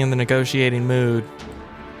really in the negotiating mood.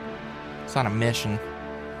 It's on a mission.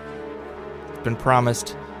 It's been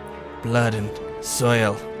promised blood and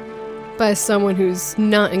soil. By someone who's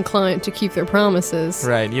not inclined to keep their promises.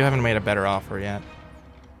 Right, you haven't made a better offer yet.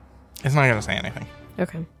 It's not going to say anything.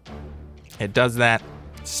 Okay. It does that,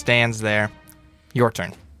 stands there. Your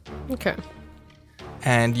turn. Okay.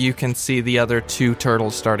 And you can see the other two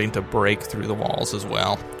turtles starting to break through the walls as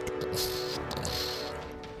well.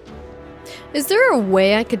 Is there a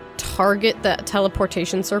way I could target that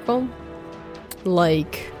teleportation circle?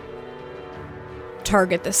 Like,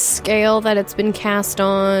 target the scale that it's been cast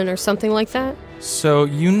on or something like that? So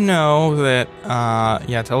you know that,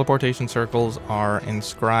 teleportation circles are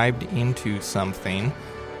inscribed into something,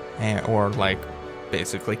 or like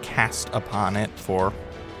basically cast upon it for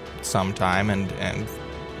some time, and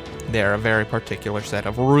they're a very particular set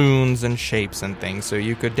of runes and shapes and things. So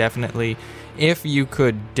you could definitely, if you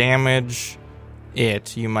could damage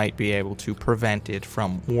it, you might be able to prevent it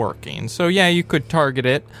from working. So yeah, you could target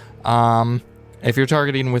it. If you're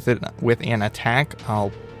targeting with an attack,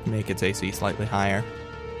 I'll make its AC slightly higher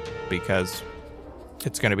because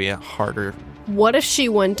it's going to be a harder. What if she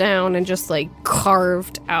went down and just like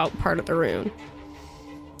carved out part of the rune?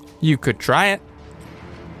 You could try it.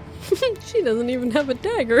 She doesn't even have a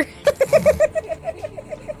dagger.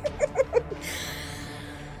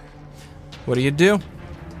 What do you do?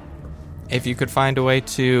 If you could find a way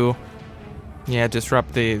to,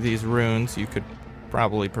 disrupt these runes, you could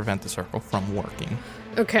probably prevent the circle from working.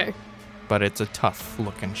 Okay. But it's a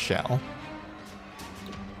tough-looking shell.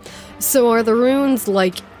 So are the runes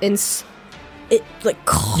like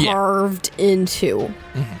carved into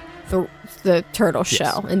the turtle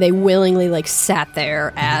shell, and they willingly like sat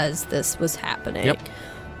there as this was happening? Yep.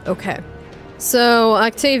 Okay. So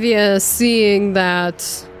Octavia, seeing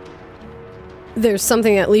that there's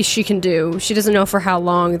something at least she can do, she doesn't know for how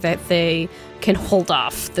long that they can hold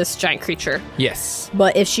off this giant creature. Yes.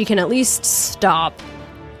 But if she can at least stop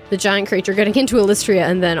the giant creature getting into Illustria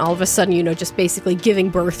and then all of a sudden, just basically giving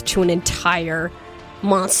birth to an entire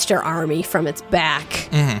monster army from its back.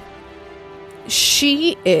 Mm-hmm.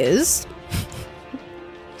 She is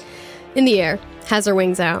in the air, has her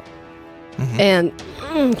wings out, and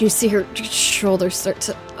you see her shoulders start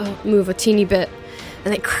to move a teeny bit,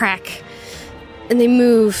 and they crack, and they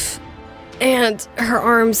move, and her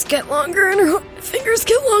arms get longer, and her fingers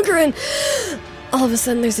get longer, and all of a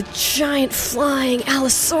sudden there's a giant flying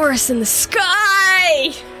Allosaurus in the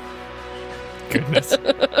sky! Goodness.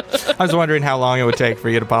 I was wondering how long it would take for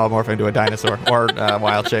you to polymorph into a dinosaur or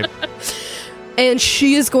wild shape. And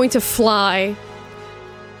she is going to fly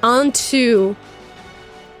onto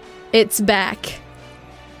its back.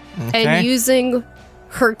 Okay. And using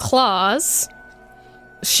her claws,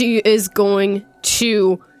 she is going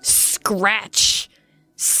to scratch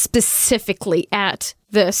specifically at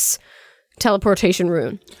this teleportation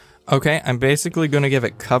rune. Okay, I'm basically going to give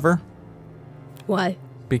it cover. Why?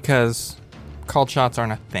 Because called shots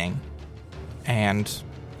aren't a thing. And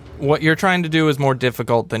what you're trying to do is more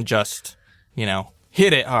difficult than just,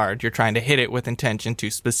 hit it hard. You're trying to hit it with intention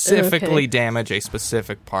to specifically damage a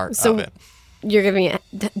specific part of it. You're giving it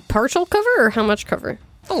partial cover or how much cover?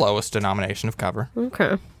 The lowest denomination of cover.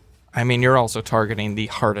 Okay. I mean, you're also targeting the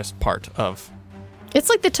hardest part of... It's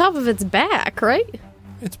like the top of its back, right?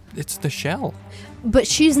 It's the shell. But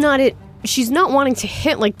she's not wanting to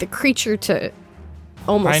hit like the creature to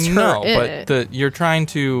almost hurt it. But you're trying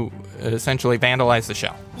to essentially vandalize the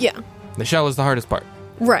shell. Yeah. The shell is the hardest part.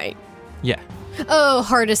 Right. Yeah. Oh,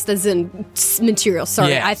 hardest as in material.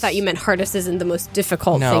 Sorry, Yes. I thought you meant hardest as in the most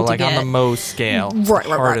difficult thing No, to like get. on the Mohs scale.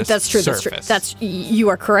 Right. That's true. Surface. That's you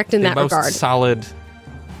are correct in the that most regard. solid.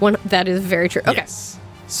 That is very true. Okay. Yes.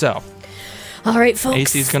 So, All right, folks.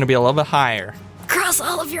 AC is going to be a little bit higher. Cross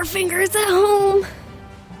all of your fingers at home.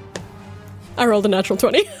 I rolled a natural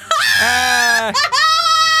 20. Ah!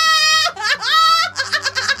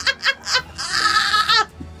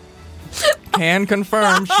 Can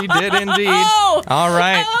confirm she did indeed. Oh! All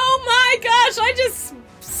right. Oh my gosh, I just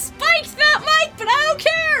spiked that mic, but I don't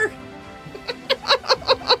care.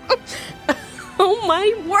 Oh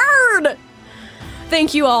my word.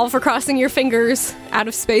 Thank you all for crossing your fingers out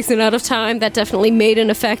of space and out of time. That definitely made an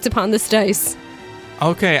effect upon this dice.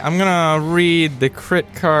 Okay, I'm going to read the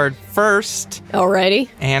crit card first. Alrighty.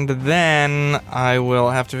 And then I will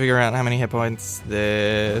have to figure out how many hit points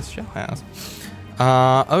this shell has.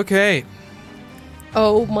 Okay.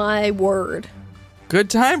 Oh my word. Good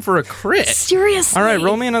time for a crit. Seriously? All right,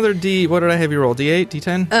 roll me another D. What did I have you roll? D8?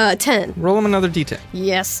 D10? 10. Roll him another D10.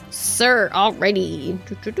 Yes, sir. Alrighty.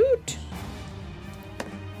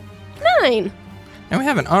 9. And we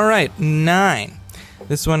haven't. All right, 9.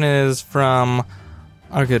 This one is from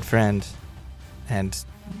our good friend and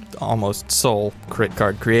almost sole crit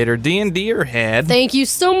card creator, D&D Earhead. Thank you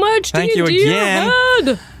so much, Thank you D&D again.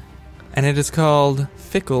 Earhead. And it is called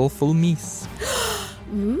Fickle Fulmise.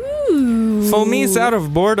 Ooh. Fulmise out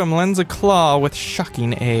of boredom lends a claw with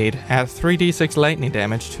shocking aid. Add 3d6 lightning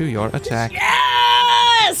damage to your attack.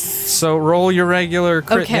 Yes! So roll your regular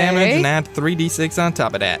crit Okay. damage and add 3d6 on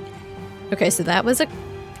top of that. Okay, so that was a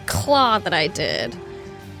claw that I did.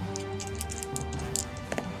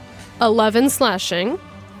 11 slashing.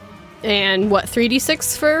 And what,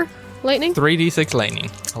 3d6 for lightning? 3d6 lightning.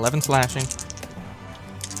 11 slashing.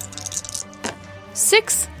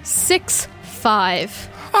 6, 6, 5.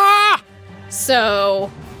 Ah!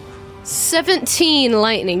 So, 17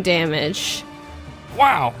 lightning damage.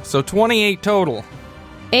 Wow. So 28 total.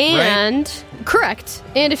 And, correct.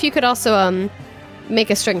 And if you could also make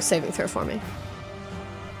a strength saving throw for me.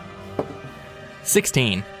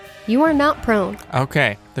 16. You are not prone.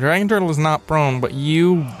 Okay. The dragon turtle is not prone, but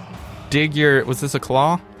you dig your... Was this a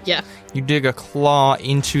claw? Yeah. You dig a claw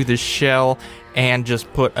into the shell and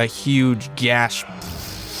just put a huge gash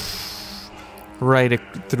right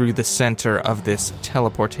through the center of this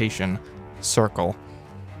teleportation circle.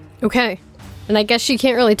 Okay. And I guess she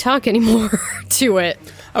can't really talk anymore to it.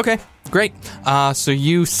 Okay, great. So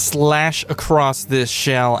you slash across this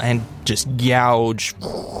shell and just gouge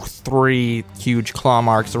 3 huge claw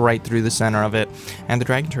marks right through the center of it. And the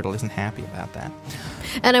dragon turtle isn't happy about that.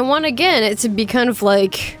 And I want, again, it to be kind of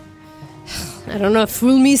like... I don't know if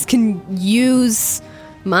Fulmis can use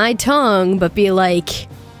my tongue, but be like...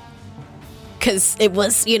 Because it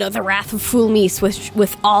was, the wrath of Fulmis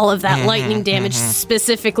with all of that lightning damage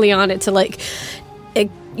specifically on it to, like,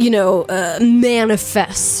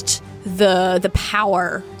 manifest the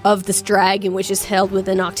power of this dragon, which is held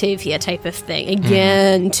within Octavia type of thing.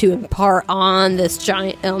 Again, to impart on this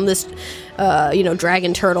dragon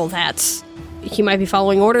turtle that he might be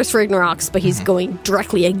following orders for Ignorox, but he's going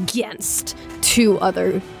directly against 2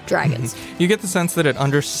 other dragons. You get the sense that it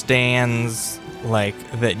understands... like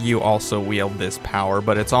that you also wield this power,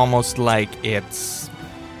 but it's almost like it's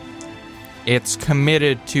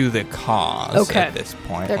committed to the cause at this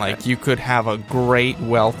point. Okay. Like you could have a great,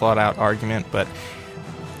 well thought out argument, but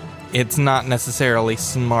it's not necessarily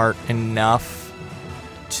smart enough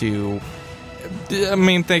to... I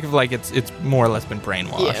mean, think of like it's more or less been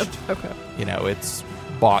brainwashed. Yeah. Okay. It's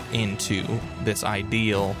bought into this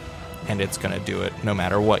ideal, and it's going to do it no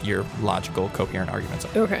matter what your logical, coherent arguments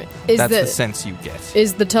are. Okay. That's the sense you get.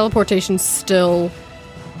 Is the teleportation still...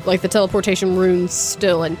 like, the teleportation runes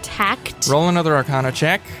still intact? Roll another Arcana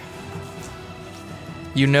check.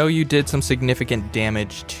 You know you did some significant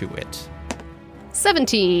damage to it.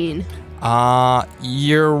 17.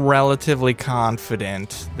 You're relatively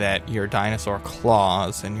confident that your dinosaur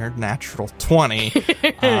claws and your natural 20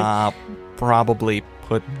 probably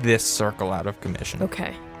put this circle out of commission.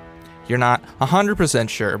 Okay. You're not 100%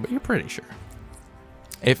 sure, but you're pretty sure.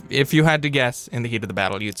 If you had to guess in the heat of the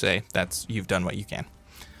battle, you'd say you've done what you can.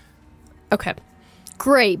 Okay.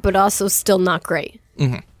 Great, but also still not great.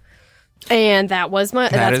 Mm-hmm. And that's my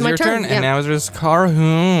your turn. Yeah. And now it's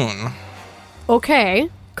Carhoon. Okay.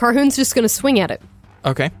 Carhoon's just going to swing at it.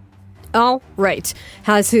 Okay. All right.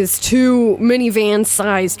 Has his 2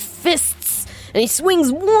 minivan-sized fists, and he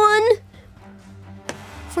swings 1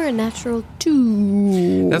 for a natural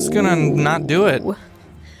 2. That's going to not do it.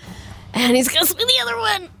 And he's going to swing the other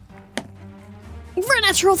one for a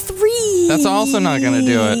natural 3. That's also not going to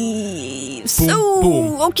do it. So,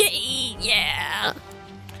 boom. Okay, yeah.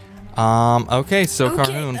 Okay, so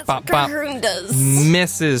Carhoon, that's what Carhoon does.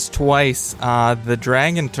 misses twice. The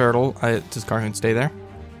dragon turtle, does Carhoon stay there?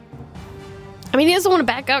 I mean, he doesn't want to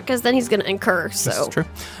back out because then he's going to incur, so. This is true.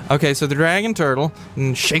 Okay, so the dragon turtle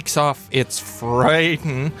shakes off its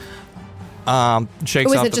frighten. Shakes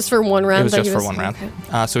was off it just for one round? It was just for one round.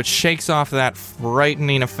 Okay. So it shakes off that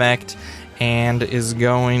frightening effect and is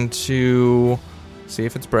going to see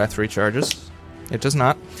if its breath recharges. It does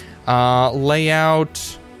not. Lay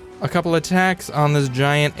out a couple attacks on this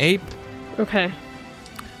giant ape. Okay.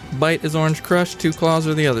 Bite is Orange Crush. 2 claws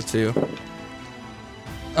are the other 2.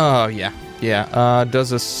 Oh, yeah. Yeah.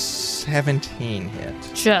 Does a 17 hit?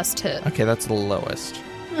 Just hit. Okay, that's the lowest.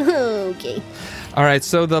 Okay. All right,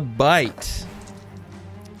 so the bite.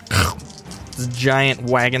 This giant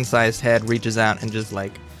wagon-sized head reaches out and just,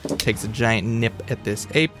 like, takes a giant nip at this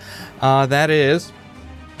ape. That is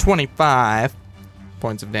 25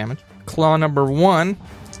 points of damage. Claw number 1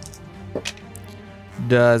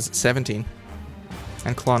 does 17.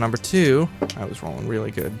 And claw number 2, I was rolling really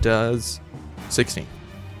good, does 16.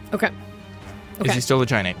 Okay. Is he still a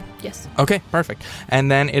giant ape? Yes. Okay, perfect. And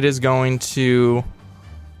then it is going to...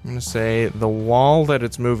 I'm going to say the wall that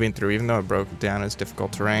it's moving through, even though it broke down as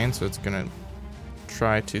difficult terrain, so it's going to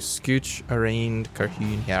try to scooch around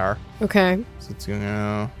Carhoon here. Okay. So it's going to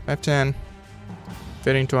go 5, 10,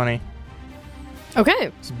 15, 20.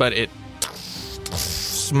 Okay. But it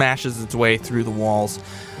smashes its way through the walls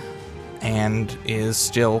and is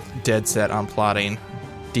still dead set on plotting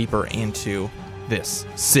deeper into this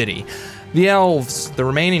city. The elves, the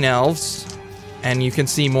remaining elves, And you can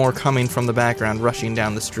see more coming from the background, rushing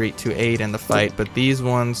down the street to aid in the fight. But these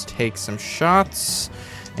ones take some shots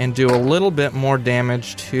and do a little bit more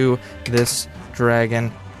damage to this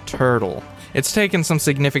dragon turtle. It's taken some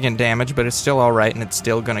significant damage, but it's still alright, and it's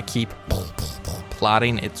still going to keep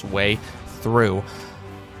plodding its way through.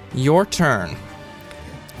 Your turn.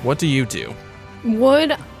 What do you do?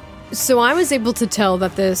 So I was able to tell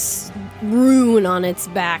that this rune on its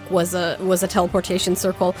back was a teleportation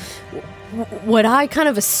circle. Would I kind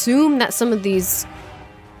of assume that some of these...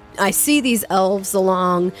 I see these elves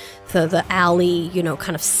along the alley,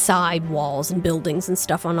 kind of side walls and buildings and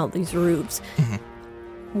stuff on all these roofs.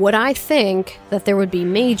 Mm-hmm. Would I think that there would be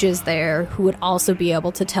mages there who would also be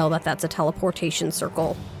able to tell that that's a teleportation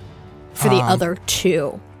circle for the other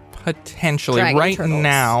two? Potentially. Dragon Right turtles.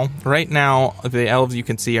 now, the elves you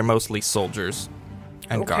can see are mostly soldiers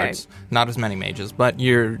and guards. Not as many mages, but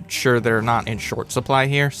you're sure they're not in short supply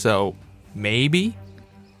here, so maybe.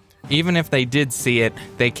 Even if they did see it,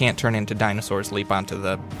 they can't turn into dinosaurs, leap onto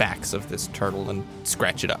the backs of this turtle and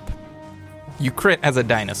scratch it up. You crit as a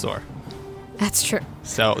dinosaur. That's true.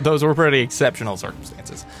 So those were pretty exceptional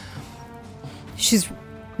circumstances. She's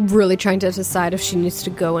really trying to decide if she needs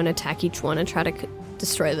to go and attack each one and try to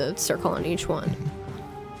destroy the circle on each one.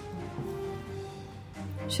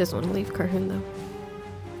 She doesn't want to leave Carhoon, though.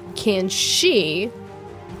 Can she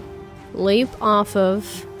leap off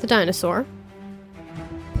of the dinosaur,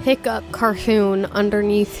 pick up Carhoon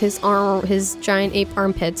underneath his giant ape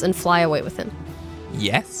armpits, and fly away with him?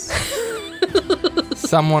 Yes.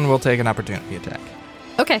 Someone will take an opportunity attack.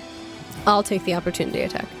 Okay. I'll take the opportunity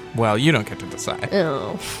attack. Well, you don't get to decide.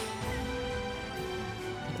 Oh.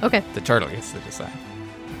 Okay. The turtle gets to decide.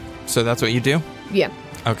 So that's what you do? Yeah.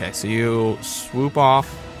 Okay, so you swoop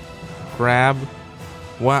off, grab...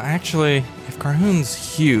 Well, actually, if Carhoon's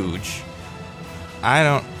huge, I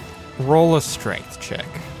don't... Roll a strength check.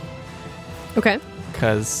 Okay.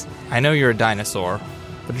 Because I know you're a dinosaur,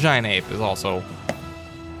 but a giant ape is also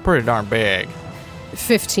pretty darn big.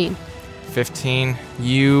 15. 15.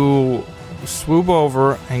 You swoop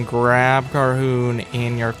over and grab Carhoon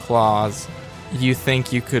in your claws. You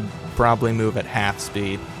think you could probably move at half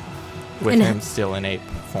speed with him still in ape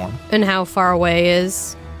form. And how far away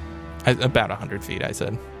is... About 100 feet, I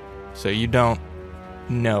said. So you don't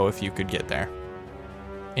know if you could get there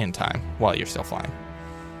in time while you're still flying.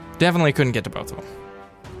 Definitely couldn't get to both of them.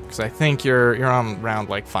 Because I think you're on round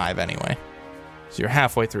like 5 anyway. So you're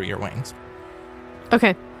halfway through your wings.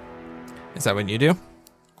 Okay. Is that what you do?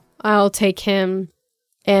 I'll take him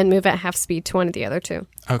and move at half speed to one of the other two.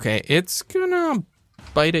 Okay, it's gonna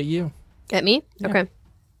bite at you. At me? Yeah. Okay.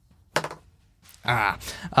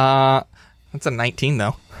 That's a 19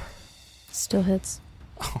 though. Still hits.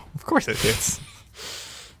 Oh, of course it hits.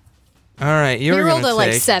 All right, You rolled a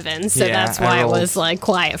like 7, so that's why it was like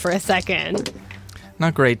quiet for a second.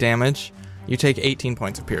 Not great damage. You take 18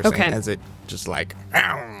 points of piercing as it just like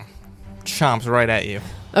chomps right at you.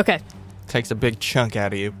 Okay. Takes a big chunk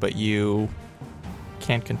out of you, but you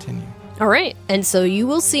can't continue. All right, and so you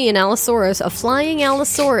will see an Allosaurus, a flying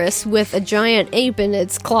Allosaurus with a giant ape in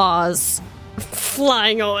its claws,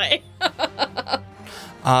 flying away.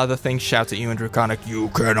 The thing shouts at you in Draconic, "You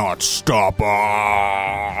cannot stop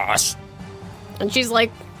us!" And she's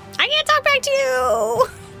like, I can't talk back to you!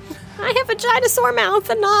 I have a dinosaur mouth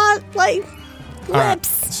and not, like, lips. Right.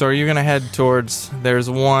 So are you going to head towards... There's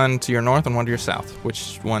one to your north and one to your south.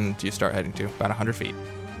 Which one do you start heading to? About 100 feet.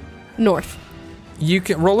 North. You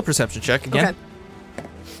can roll a perception check again.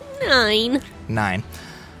 Okay. 9.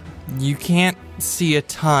 You can't see a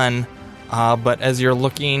ton, but as you're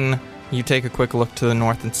looking, you take a quick look to the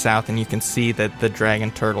north and south, and you can see that the dragon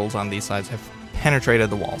turtles on these sides have penetrated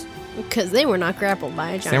the walls. Because they were not grappled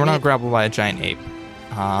by a giant They were not ape. grappled by a giant ape.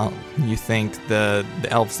 You think the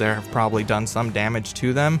elves there have probably done some damage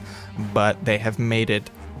to them, but they have made it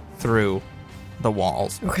through the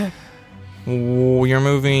walls. Okay. You're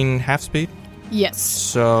moving half speed? Yes.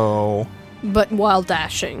 So... But while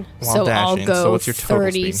dashing. While dashing. I'll go So what's your total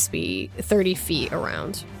 30 feet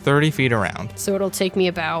around. 30 feet around. So it'll take me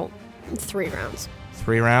about 3 rounds.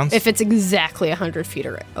 3 rounds? If it's exactly 100 feet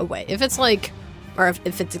away. If it's like... Or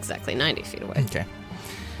if it's exactly 90 feet away. Okay.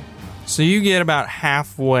 So you get about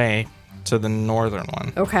halfway to the northern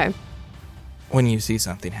one. Okay. When you see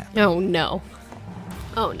something happen. Oh, no.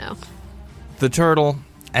 Oh, no. The turtle,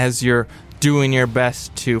 as you're doing your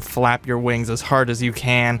best to flap your wings as hard as you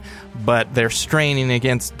can, but they're straining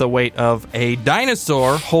against the weight of a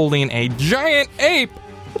dinosaur holding a giant ape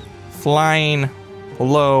flying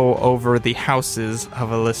low over the houses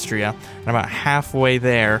of Illustria. And about halfway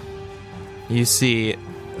there, you see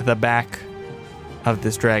the back of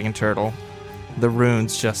this dragon turtle the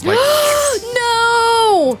runes just like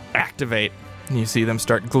No! activate. And you see them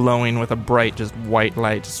start glowing with a bright, just white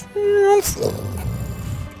light. Just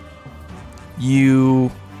you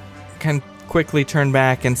can quickly turn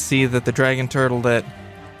back and see that the dragon turtle that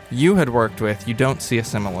you had worked with, you don't see a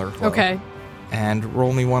similar glow. Okay. And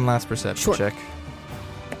roll me one last perception check.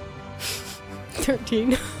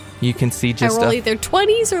 13. You can see just I roll either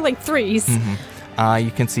 20s or like 3s. Mm-hmm.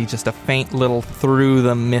 You can see just a faint little through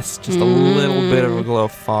the mist, just a little bit of a glow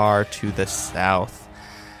far to the south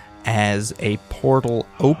as a portal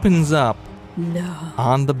opens up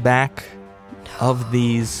on the back of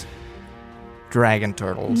these dragon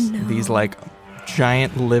turtles. These like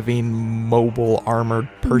giant living mobile armored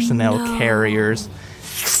personnel carriers.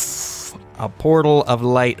 A portal of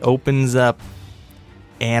light opens up,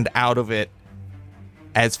 and out of it,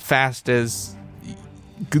 as fast as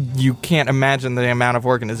you can't imagine the amount of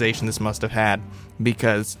organization this must have had,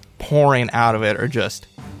 because pouring out of it are just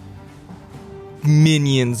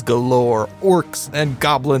minions galore. Orcs and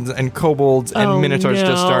goblins and kobolds and minotaurs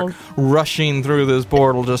just start rushing through this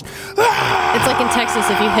portal. Just It's like in Texas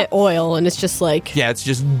if you hit oil and it's just like... Yeah, it's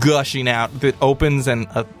just gushing out. It opens and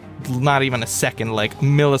not even a second, like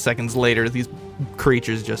milliseconds later, these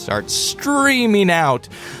creatures just start streaming out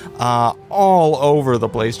all over the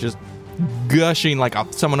place, just gushing like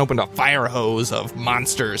someone opened a fire hose of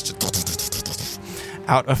monsters just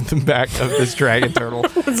out of the back of this dragon turtle.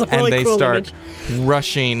 And they start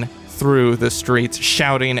rushing through the streets,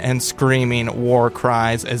 shouting and screaming war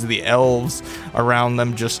cries as the elves around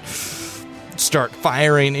them just start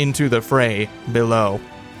firing into the fray below.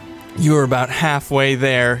 You are about halfway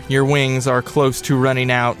there. Your wings are close to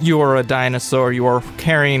running out. You are a dinosaur. You are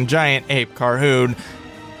carrying giant ape Carhoon.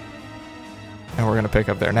 And we're going to pick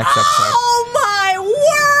up there next episode. Oh my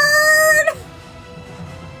word!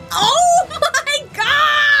 Oh my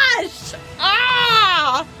gosh!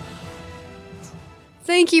 Ah!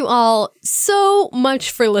 Thank you all so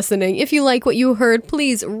much for listening. If you like what you heard,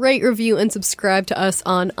 please rate, review, and subscribe to us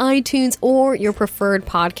on iTunes or your preferred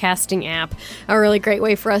podcasting app. A really great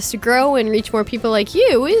way for us to grow and reach more people like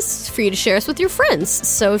you is for you to share us with your friends.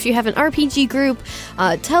 So if you have an RPG group,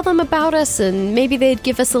 tell them about us and maybe they'd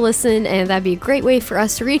give us a listen, and that'd be a great way for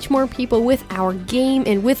us to reach more people with our game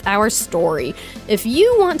and with our story. If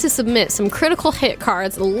you want to submit some critical hit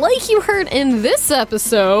cards like you heard in this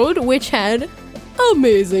episode, which had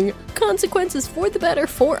amazing consequences for the better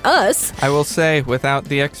for us. I will say, without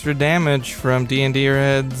the extra damage from D&D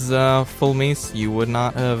Red's full mace, you would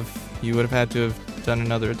have had to have done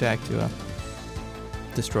another attack to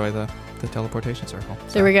destroy the teleportation circle.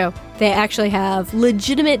 So. There we go. They actually have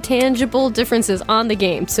legitimate, tangible differences on the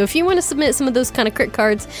game. So if you want to submit some of those kind of crit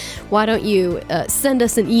cards, why don't you send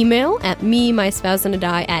us an email at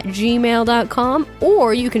memyspouseandadie@gmail.com,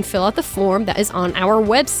 or you can fill out the form that is on our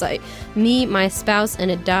website,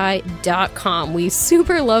 memyspouseandadie.com. We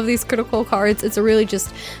super love these critical cards. It's a really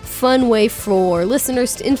just fun way for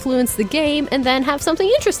listeners to influence the game and then have something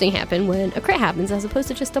interesting happen when a crit happens, as opposed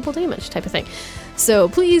to just double damage type of thing. So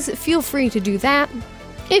please feel free to do that.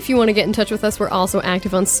 If you want to get in touch with us, we're also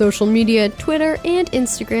active on social media, Twitter and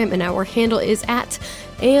Instagram, and our handle is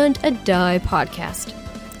 @AndADiePodcast.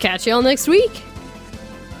 Catch y'all next week.